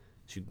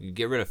 So you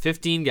get rid of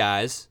 15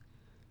 guys,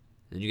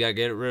 and you got to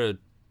get rid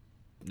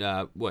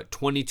of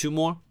 22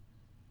 more.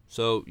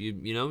 So you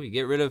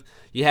get rid of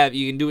you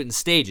can do it in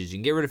stages. You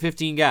can get rid of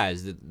 15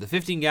 guys. The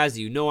 15 guys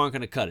that aren't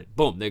going to cut it.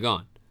 Boom, they're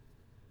gone.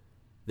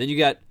 Then you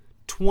got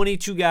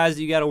 22 guys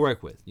that you got to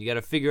work with. You got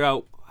to figure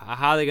out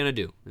how they're going to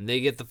do. And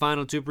they get the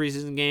final 2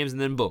 preseason games, and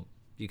then boom,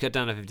 you cut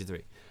down to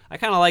 53. I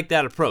kind of like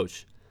that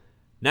approach.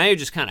 Now you're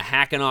just kind of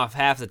hacking off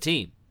half the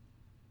team.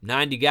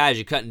 90 guys,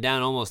 you're cutting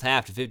down almost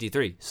half to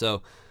 53.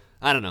 So,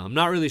 I don't know. I'm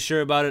not really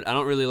sure about it. I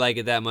don't really like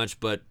it that much,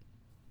 but,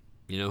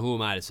 who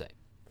am I to say?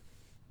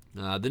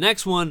 The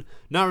next one,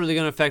 not really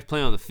going to affect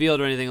play on the field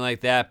or anything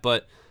like that,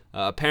 but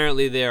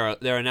apparently there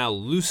are now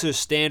looser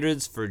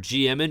standards for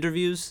GM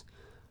interviews.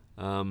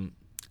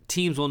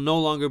 Teams will no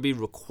longer be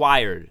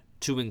required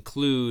to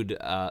include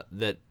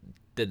that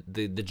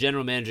the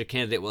general manager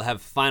candidate will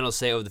have final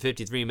say over the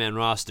 53-man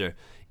roster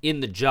in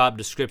the job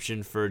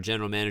description for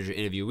general manager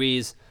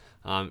interviewees.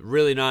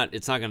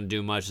 It's not going to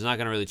do much. It's not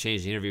going to really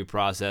change the interview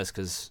process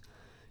because,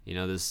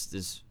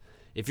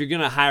 if you're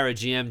going to hire a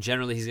GM,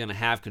 generally he's going to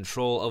have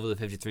control over the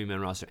 53-man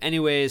roster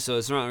anyway, so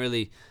it's not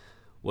really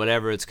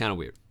whatever. It's kind of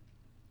weird.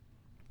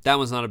 That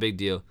one's not a big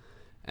deal.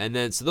 And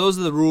then, so those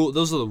are the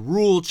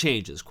rule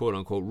changes, quote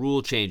unquote,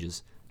 rule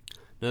changes.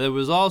 Now, there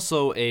was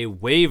also a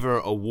waiver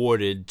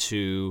awarded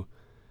to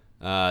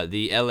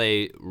the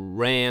LA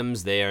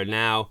Rams. They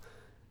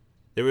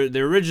were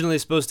originally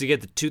supposed to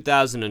get the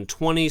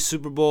 2020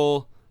 Super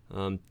Bowl.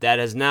 That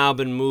has now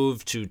been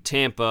moved to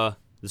Tampa.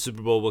 The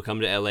Super Bowl will come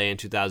to LA in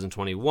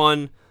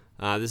 2021.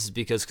 This is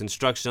because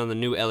construction on the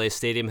new LA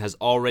Stadium has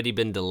already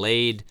been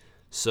delayed.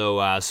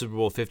 So Super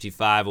Bowl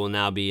 55 will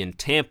now be in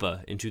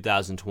Tampa in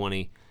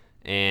 2020,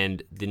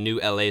 and the new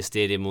LA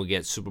Stadium will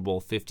get Super Bowl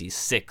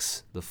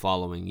 56 the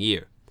following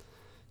year.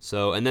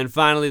 So, and then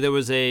finally there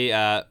was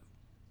a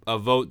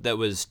vote that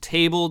was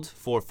tabled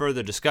for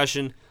further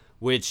discussion,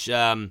 which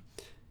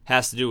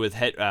has to do with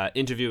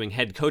interviewing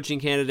head coaching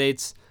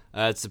candidates.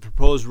 It's a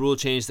proposed rule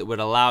change that would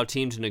allow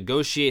teams to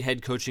negotiate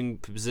head coaching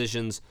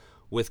positions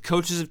with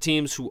coaches of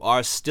teams who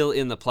are still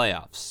in the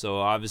playoffs. So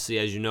obviously,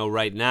 as you know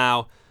right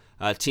now,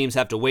 teams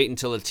have to wait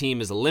until a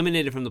team is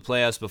eliminated from the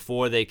playoffs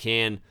before they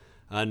can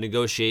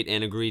negotiate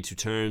and agree to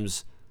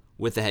terms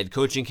with the head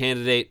coaching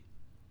candidate.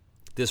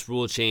 This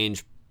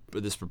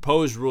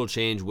proposed rule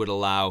change would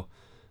allow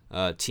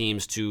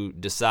teams to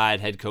decide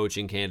head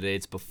coaching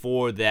candidates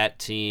before that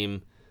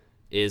team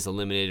is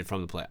eliminated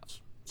from the playoffs.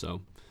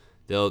 So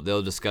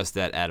they'll discuss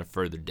that at a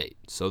further date.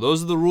 So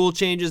those are the rule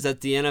changes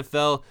at the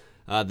NFL.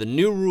 The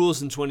new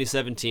rules in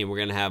 2017, we're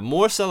going to have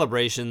more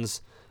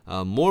celebrations,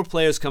 more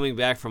players coming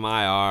back from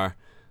IR,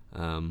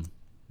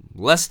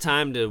 less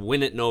time to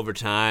win it in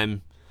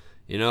overtime,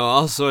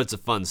 all sorts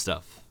of fun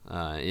stuff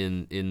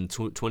in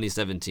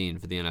 2017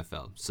 for the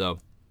NFL. So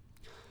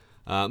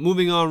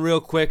moving on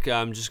real quick,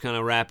 I'm just kind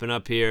of wrapping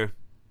up here.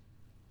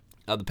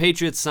 The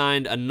Patriots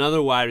signed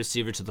another wide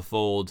receiver to the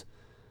fold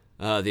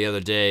the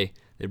other day.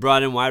 They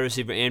brought in wide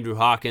receiver Andrew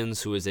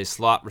Hawkins, who is a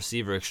slot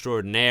receiver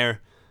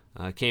extraordinaire.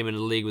 Came into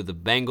the league with the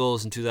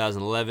Bengals in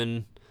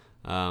 2011.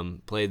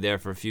 Played there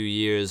for a few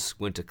years.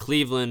 Went to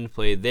Cleveland.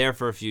 Played there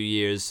for a few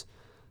years.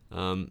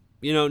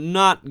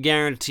 Not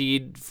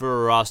guaranteed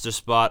for a roster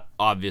spot,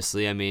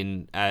 obviously. I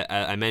mean,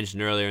 I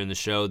mentioned earlier in the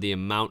show the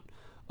amount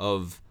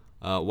of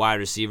wide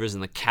receivers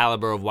and the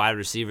caliber of wide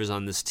receivers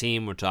on this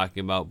team. We're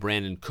talking about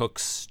Brandon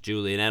Cooks,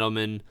 Julian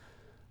Edelman,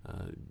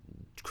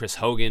 Chris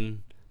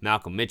Hogan,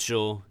 Malcolm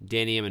Mitchell,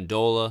 Danny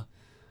Amendola,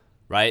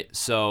 right?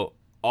 So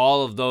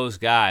all of those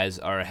guys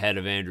are ahead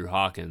of Andrew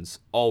Hawkins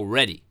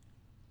already.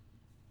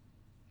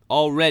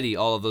 Already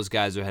all of those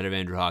guys are ahead of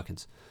Andrew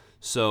Hawkins.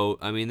 So,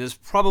 I mean, there's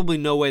probably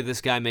no way this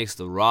guy makes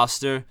the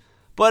roster,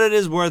 but it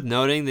is worth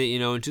noting that,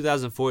 in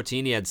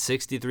 2014 he had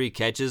 63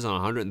 catches on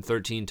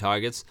 113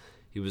 targets.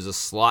 He was a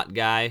slot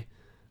guy.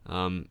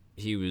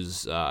 He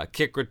was a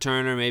kick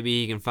returner.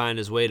 Maybe he can find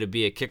his way to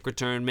be a kick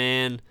return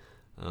man,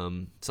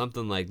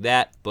 something like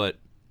that, but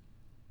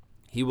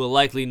he will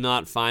likely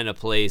not find a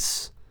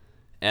place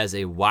as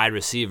a wide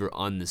receiver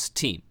on this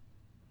team.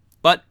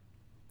 But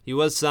he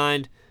was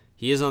signed.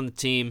 He is on the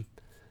team.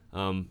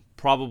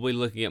 Probably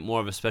looking at more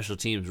of a special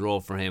teams role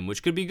for him,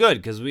 which could be good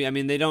because it'd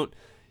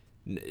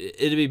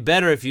be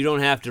better if you don't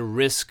have to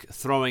risk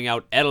throwing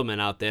out Edelman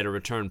out there to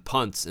return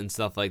punts and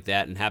stuff like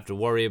that and have to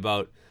worry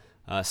about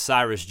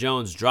Cyrus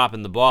Jones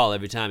dropping the ball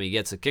every time he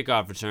gets a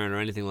kickoff return or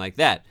anything like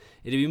that.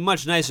 It'd be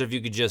much nicer if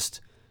you could just,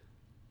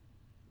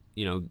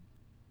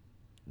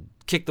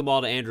 kick the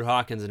ball to Andrew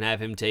Hawkins and have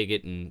him take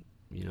it, and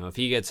if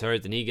he gets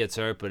hurt, then he gets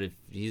hurt. But if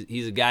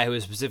he's a guy who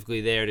is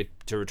specifically there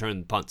to return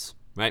the punts,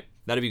 right?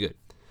 That'd be good.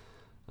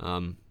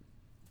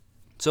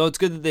 So it's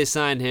good that they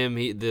signed him.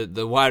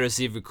 The wide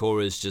receiver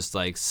core is just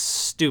like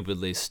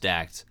stupidly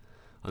stacked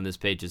on this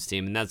Patriots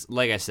team, and that's,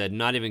 like I said,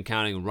 not even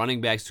counting running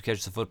backs who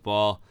catch the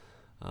football.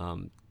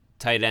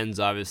 Tight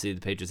ends, obviously,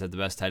 the Patriots have the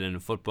best tight end in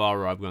football,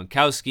 Rob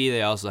Gronkowski.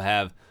 They also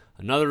have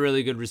another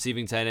really good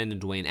receiving tight end in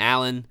Dwayne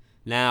Allen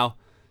now.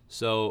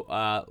 So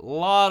a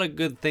lot of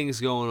good things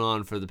going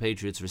on for the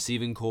Patriots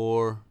receiving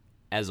core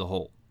as a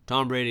whole.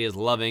 Tom Brady is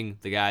loving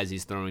the guys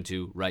he's throwing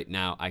to right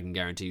now. I can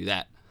guarantee you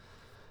that.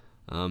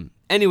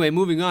 Anyway,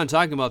 moving on,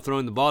 talking about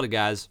throwing the ball to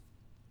guys.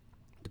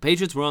 The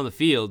Patriots were on the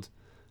field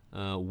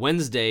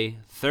Wednesday,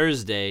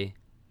 Thursday,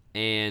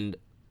 and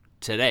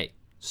today.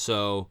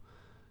 So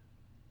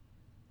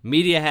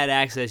media had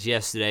access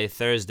yesterday,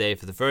 Thursday,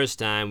 for the first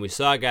time. We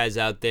saw guys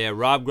out there.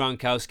 Rob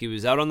Gronkowski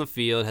was out on the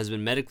field, has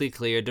been medically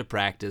cleared to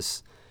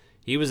practice.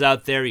 He was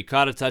out there. He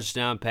caught a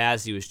touchdown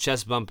pass. He was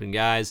chest bumping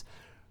guys.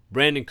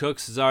 Brandon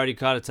Cooks has already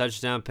caught a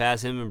touchdown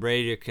pass. Him and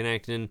Brady are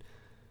connecting.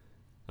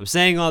 I'm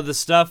saying all this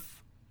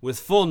stuff with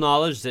full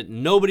knowledge that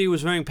nobody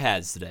was wearing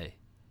pads today.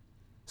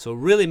 So it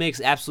really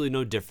makes absolutely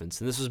no difference.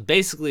 And this was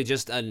basically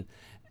just an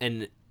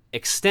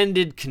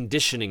extended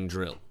conditioning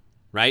drill,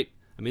 right?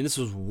 I mean, this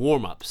was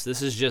warm-ups.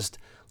 This is just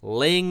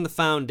laying the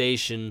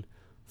foundation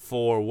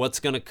for what's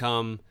going to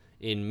come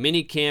in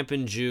minicamp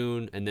in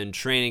June and then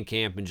training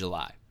camp in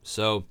July.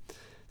 So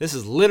this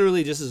is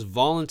literally just as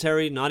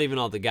voluntary. Not even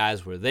all the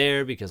guys were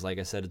there because, like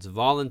I said, it's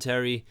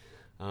voluntary.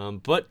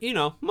 But,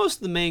 most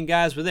of the main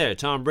guys were there.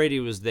 Tom Brady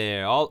was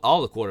there.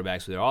 All the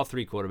quarterbacks were there. All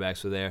three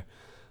quarterbacks were there.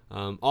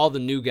 All the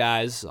new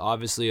guys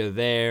obviously are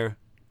there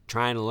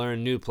trying to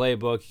learn new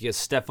playbook. You get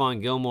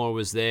Stephon Gilmore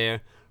was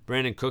there.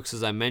 Brandon Cooks,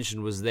 as I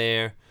mentioned, was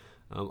there.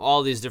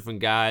 All these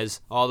different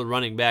guys. All the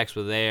running backs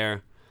were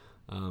there.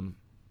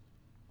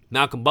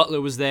 Malcolm Butler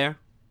was there.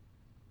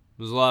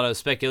 There was a lot of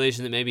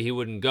speculation that maybe he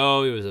wouldn't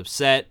go. He was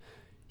upset.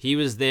 He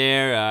was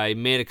there. He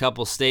made a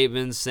couple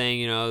statements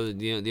saying,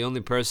 the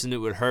only person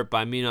that would hurt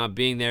by me not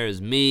being there is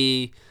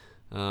me.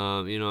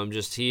 I'm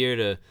just here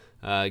to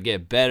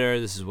get better.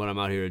 This is what I'm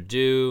out here to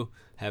do.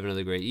 Have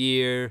another great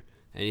year.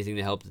 Anything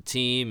to help the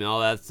team and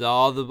all that.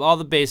 All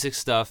the basic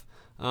stuff.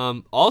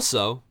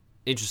 Also,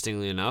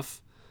 interestingly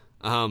enough,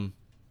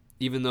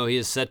 even though he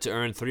is set to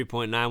earn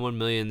 $3.91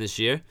 million this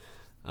year,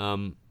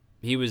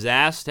 he was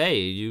asked,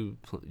 "Hey,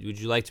 would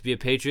you like to be a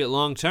Patriot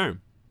long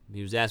term?"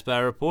 He was asked by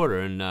a reporter,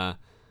 and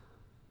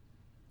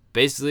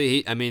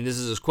basically, this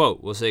is his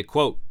quote. We'll say,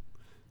 quote,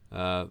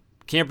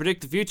 "Can't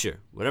predict the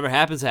future. Whatever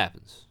happens,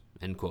 happens."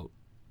 End quote.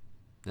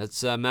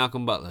 That's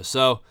Malcolm Butler.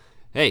 So,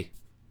 hey,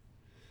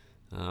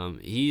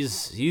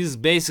 he's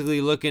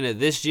basically looking at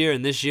this year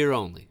and this year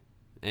only,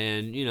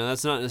 and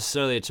that's not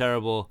necessarily a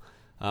terrible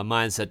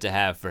mindset to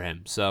have for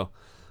him. So,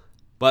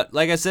 but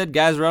like I said,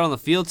 guys were out on the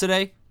field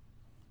today.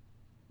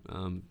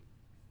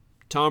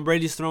 Tom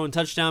Brady's throwing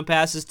touchdown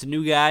passes to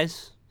new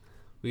guys.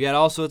 We got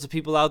all sorts of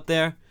people out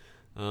there.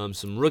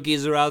 Some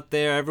rookies are out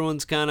there.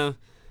 Everyone's kind of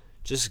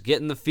just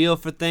getting the feel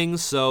for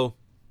things. So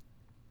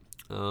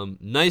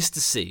nice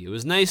to see. It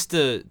was nice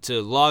to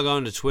log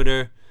on to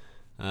Twitter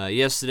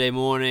yesterday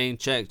morning,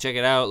 check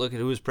it out, look at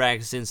who was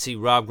practicing, see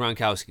Rob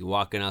Gronkowski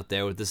walking out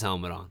there with his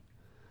helmet on.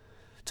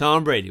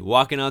 Tom Brady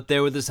walking out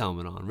there with his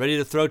helmet on, ready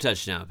to throw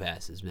touchdown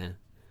passes, man.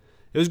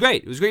 It was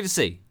great. It was great to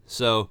see.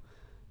 So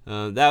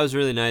that was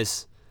really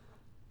nice.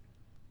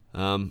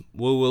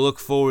 We'll look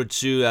forward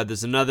to,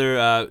 there's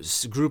another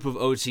group of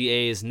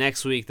OTAs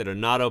next week that are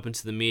not open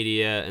to the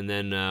media, and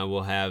then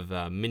we'll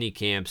have mini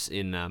camps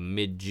in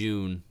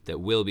mid-June that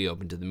will be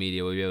open to the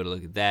media. We'll be able to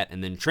look at that.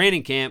 And then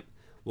training camp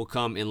will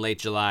come in late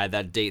July.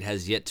 That date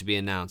has yet to be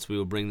announced. We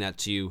will bring that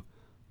to you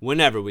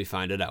whenever we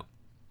find it out.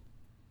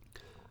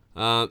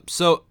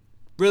 So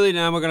really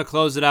now we're going to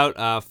close it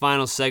out.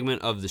 Final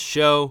segment of the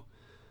show.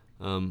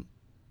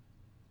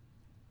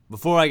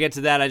 Before I get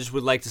to that, I just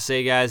would like to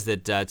say, guys,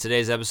 that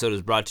today's episode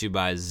is brought to you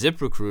by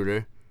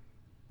ZipRecruiter.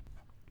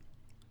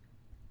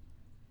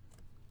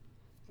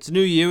 It's a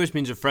new year, which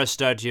means a fresh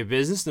start to your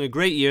business, and a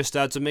great year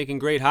starts with making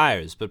great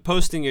hires. But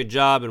posting your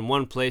job in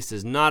one place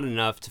is not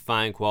enough to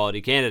find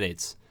quality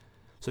candidates.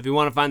 So if you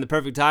want to find the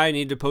perfect hire, you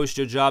need to post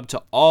your job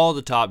to all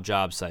the top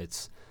job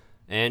sites.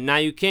 And now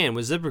you can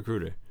with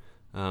ZipRecruiter.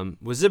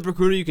 With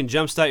ZipRecruiter, you can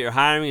jumpstart your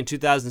hiring in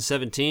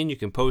 2017. You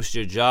can post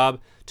your job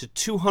to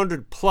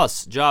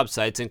 200-plus job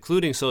sites,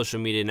 including social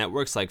media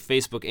networks like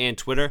Facebook and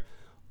Twitter,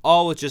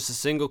 all with just a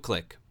single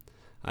click.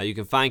 You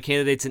can find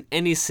candidates in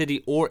any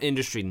city or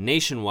industry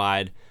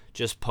nationwide.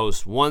 Just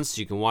post once.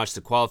 You can watch the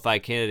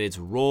qualified candidates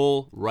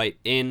roll right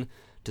in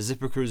to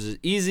ZipRecruiter's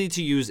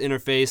easy-to-use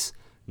interface.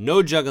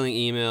 No juggling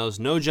emails,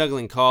 no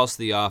juggling calls to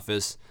the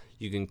office.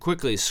 You can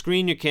quickly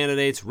screen your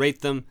candidates,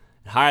 rate them,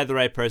 and hire the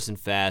right person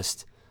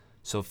fast.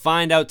 So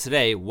find out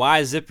today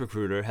why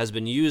ZipRecruiter has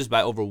been used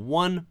by over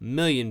 1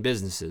 million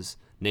businesses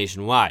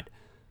nationwide.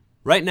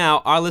 Right now,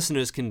 our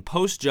listeners can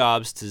post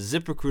jobs to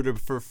ZipRecruiter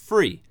for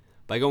free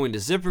by going to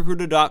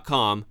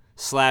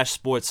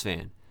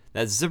ZipRecruiter.com/sportsfan.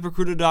 That's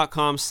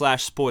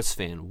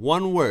ZipRecruiter.com/sportsfan.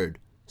 One word,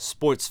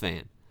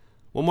 sportsfan.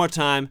 One more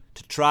time,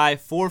 to try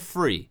for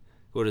free,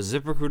 go to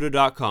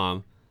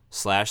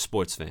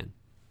ZipRecruiter.com/sportsfan.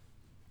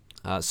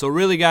 So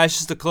really, guys,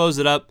 just to close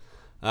it up,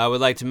 I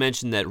would like to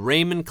mention that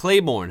Raymond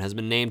Clayborn has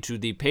been named to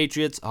the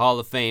Patriots Hall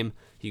of Fame.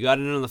 He got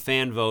in on the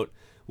fan vote,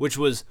 which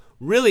was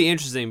really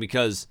interesting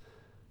because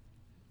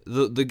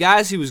the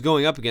guys he was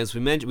going up against,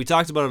 we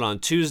talked about it on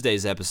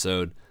Tuesday's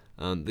episode.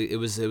 It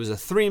was a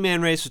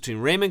three-man race between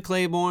Raymond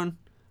Clayborn,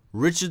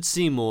 Richard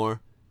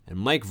Seymour, and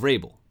Mike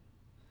Vrabel.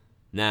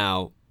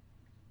 Now,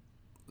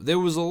 there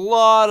was a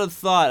lot of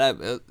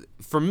thought,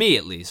 for me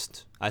at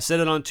least. I said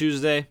it on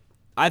Tuesday.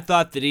 I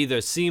thought that either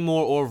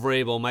Seymour or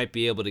Vrabel might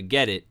be able to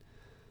get it,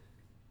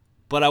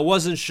 but I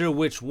wasn't sure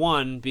which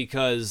one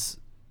because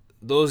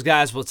those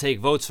guys will take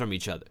votes from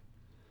each other.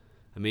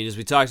 I mean, as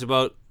we talked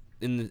about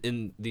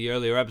in the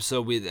earlier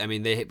episode,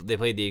 they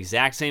played the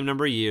exact same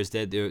number of years.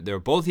 They were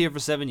both here for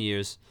 7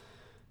 years.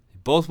 They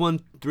both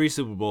won 3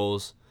 Super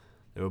Bowls.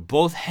 They were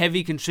both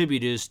heavy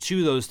contributors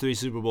to those 3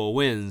 Super Bowl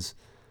wins.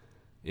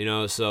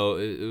 So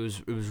it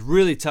was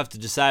really tough to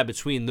decide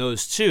between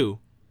those two.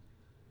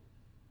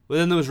 But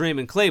then there was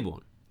Raymond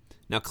Clayborn.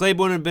 Now,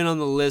 Clayborn had been on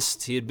the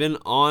list. He had been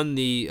on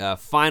the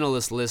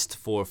finalist list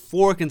for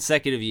 4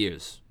 consecutive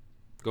years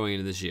going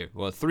into this year.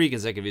 Well, 3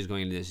 consecutive years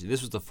going into this year.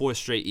 This was the 4th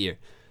straight year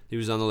he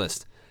was on the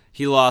list.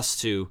 He lost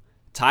to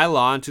Ty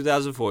Law in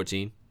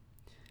 2014.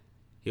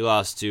 He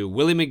lost to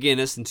Willie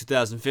McGinnis in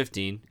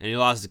 2015. And he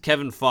lost to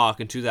Kevin Falk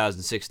in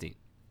 2016.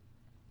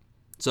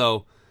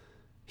 So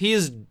he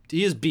is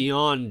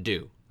beyond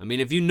due. I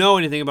mean, if you know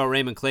anything about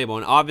Raymond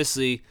Clayborn,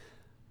 obviously,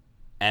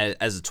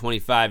 as a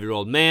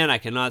 25-year-old man, I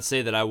cannot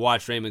say that I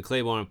watched Raymond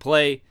Clayborn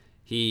play.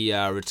 He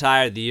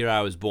retired the year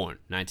I was born,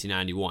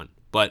 1991.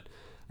 But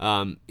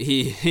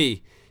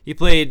he He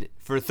played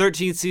for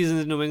 13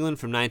 seasons in New England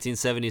from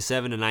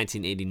 1977 to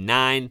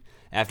 1989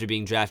 after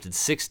being drafted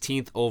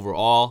 16th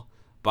overall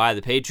by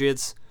the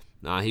Patriots.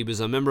 He was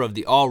a member of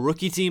the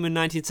All-Rookie team in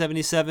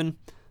 1977,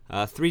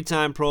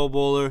 three-time Pro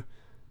Bowler,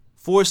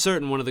 for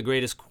certain one of the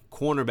greatest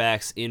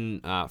cornerbacks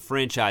in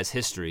franchise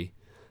history.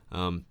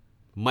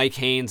 Mike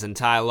Haynes and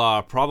Ty Law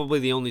are probably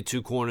the only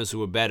two corners who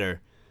were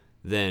better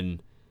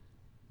than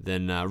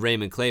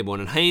Raymond Clayborn.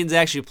 And Haynes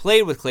actually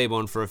played with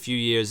Clayborn for a few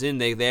years.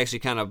 They actually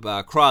kind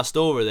of crossed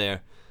over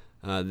there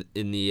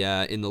in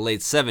the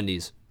late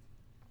 70s.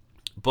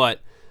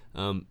 But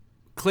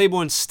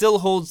Clayborn still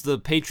holds the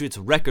Patriots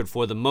record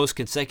for the most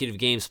consecutive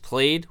games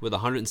played with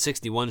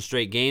 161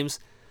 straight games,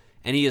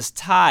 and he is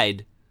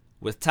tied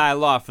with Ty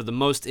Law for the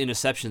most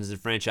interceptions in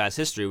franchise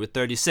history with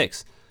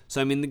 36.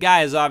 So, I mean, the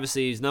guy is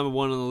obviously, he's number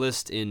one on the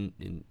list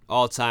in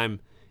all-time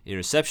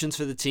interceptions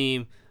for the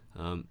team.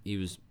 He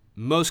was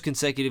most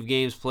consecutive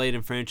games played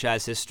in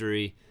franchise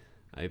history.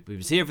 He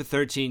was here for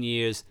 13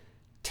 years.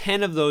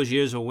 10 of those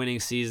years were winning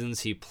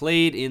seasons. He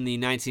played in the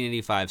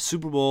 1985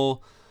 Super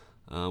Bowl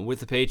with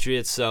the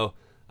Patriots. So,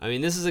 I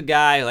mean, this is a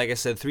guy, like I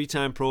said,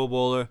 three-time Pro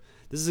Bowler.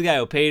 This is a guy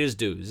who paid his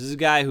dues. This is a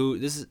guy who,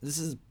 this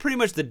is pretty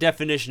much the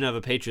definition of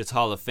a Patriots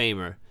Hall of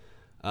Famer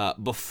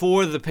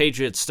before the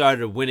Patriots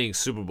started winning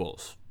Super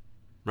Bowls,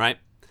 right?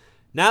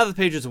 Now that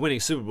the Patriots are winning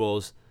Super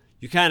Bowls,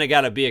 you kind of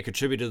got to be a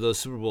contributor to those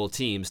Super Bowl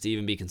teams to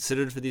even be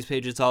considered for these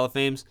Patriots Hall of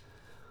Fames.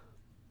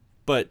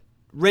 But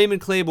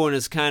Raymond Clayborn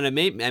is kind of,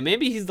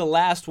 maybe he's the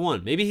last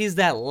one. Maybe he's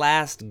that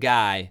last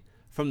guy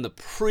from the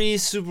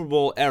pre-Super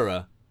Bowl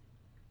era,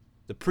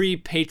 the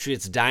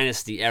pre-Patriots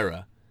dynasty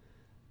era,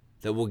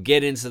 that will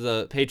get into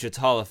the Patriots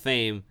Hall of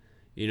Fame,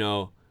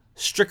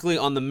 strictly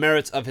on the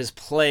merits of his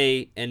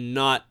play and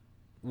not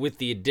with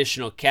the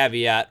additional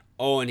caveat,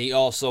 and he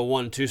also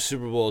won 2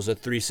 Super Bowls or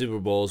 3 Super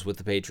Bowls with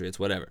the Patriots,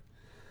 whatever.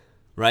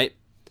 Right?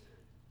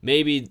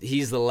 Maybe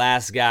he's the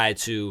last guy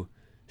to,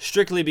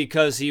 strictly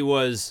because he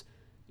was,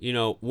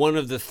 one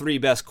of the 3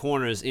 best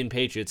corners in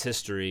Patriots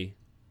history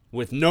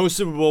with no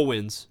Super Bowl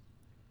wins.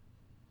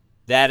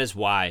 That is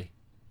why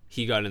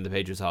he got into the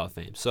Patriots Hall of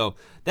Fame. So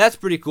that's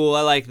pretty cool.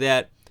 I like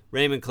that.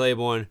 Raymond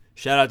Clayborn,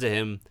 shout out to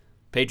him,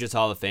 Patriots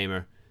Hall of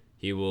Famer.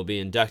 He will be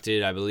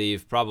inducted, I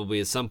believe, probably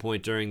at some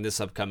point during this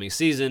upcoming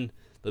season.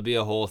 There'll be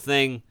a whole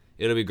thing.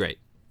 It'll be great.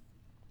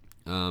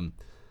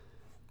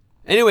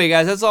 Anyway,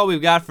 guys, that's all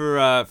we've got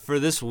for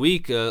this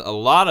week.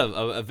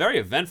 A very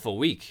eventful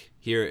week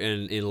here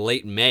in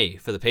late May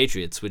for the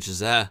Patriots, which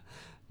is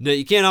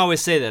you can't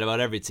always say that about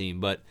every team,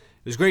 but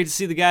it was great to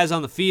see the guys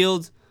on the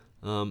field.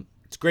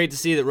 It's great to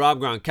see that Rob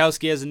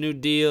Gronkowski has a new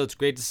deal. It's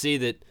great to see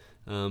that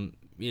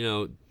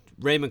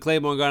Raymond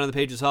Clayborn got into the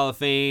Patriots Hall of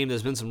Fame.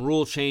 There's been some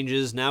rule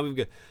changes. Now we've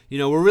got,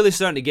 we're really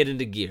starting to get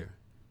into gear.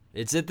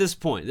 It's at this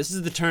point. This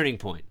is the turning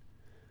point.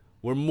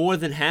 We're more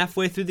than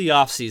halfway through the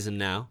offseason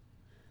now.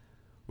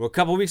 We're a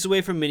couple weeks away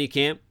from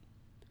minicamp.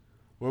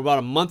 We're about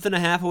a month and a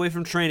half away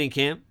from training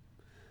camp.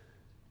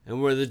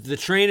 And the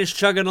train is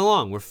chugging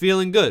along. We're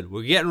feeling good.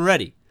 We're getting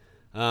ready.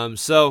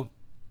 So,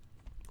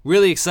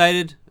 really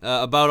excited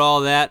about all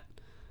that.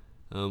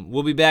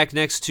 We'll be back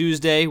next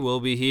Tuesday.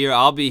 We'll be here.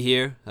 I'll be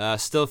here.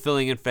 Still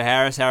filling in for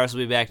Harris. Harris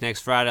will be back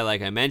next Friday,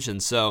 like I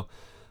mentioned. So,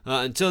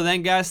 until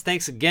then, guys,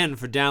 thanks again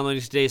for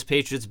downloading today's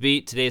Patriots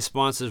Beat. Today's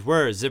sponsors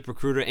were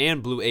ZipRecruiter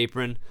and Blue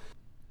Apron.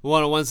 We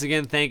want to once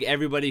again thank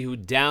everybody who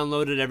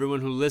downloaded,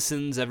 everyone who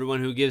listens,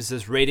 everyone who gives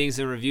us ratings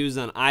and reviews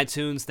on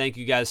iTunes. Thank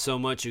you guys so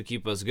much. You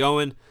keep us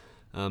going.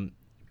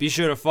 Be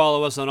sure to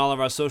follow us on all of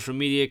our social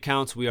media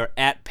accounts. We are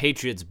at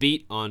Patriots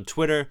Beat on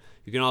Twitter.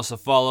 You can also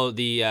follow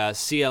the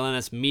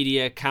CLNS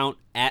Media account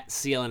at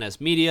CLNS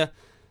Media.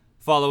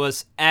 Follow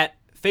us at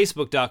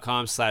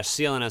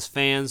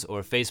Facebook.com/CLNSFans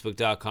or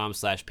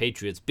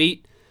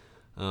Facebook.com/PatriotsBeat.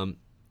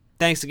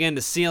 Thanks again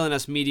to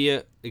CLNS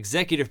Media,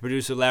 executive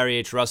producer Larry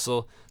H.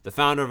 Russell, the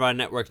founder of our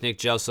network, Nick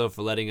Gelso,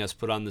 for letting us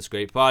put on this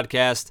great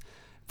podcast.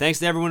 Thanks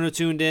to everyone who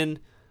tuned in.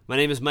 My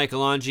name is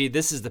Michael Angi.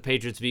 This is the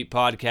Patriots Beat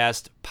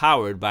podcast,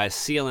 powered by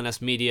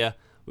CLNS Media.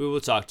 We will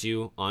talk to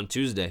you on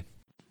Tuesday.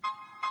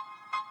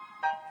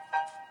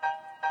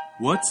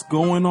 What's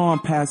going on,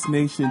 Pats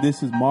Nation?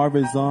 This is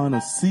Marvin Zahn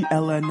of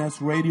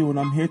CLNS Radio, and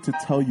I'm here to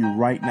tell you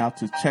right now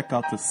to check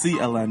out the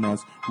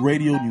CLNS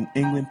Radio New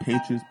England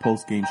Patriots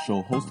postgame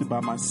show, hosted by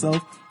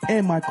myself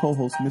and my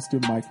co-host,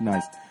 Mr. Mike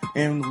Nice,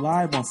 and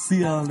live on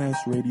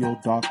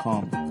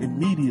CLNSradio.com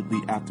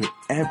immediately after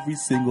every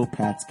single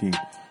Pats game.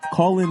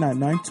 Call in at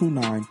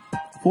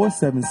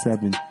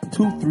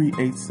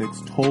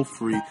 929-477-2386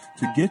 toll-free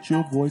to get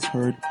your voice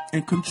heard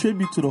and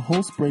contribute to the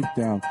host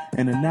breakdown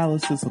and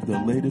analysis of the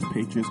latest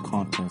Patriots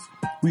contest.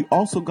 We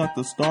also got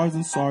the stars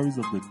and sorries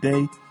of the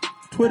day,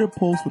 Twitter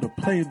posts with a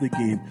play of the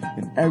game,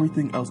 and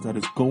everything else that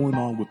is going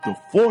on with the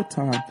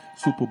 4-time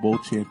Super Bowl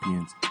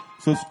champions.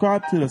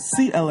 Subscribe to the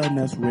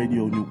CLNS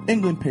Radio New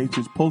England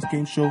Patriots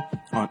postgame show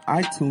on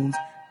iTunes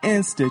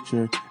and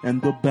Stitcher,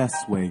 and the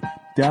best way,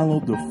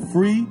 download the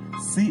free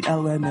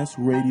CLNS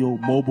Radio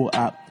mobile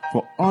app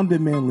for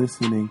on-demand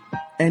listening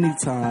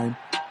anytime,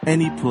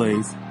 any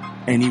place,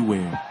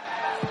 anywhere.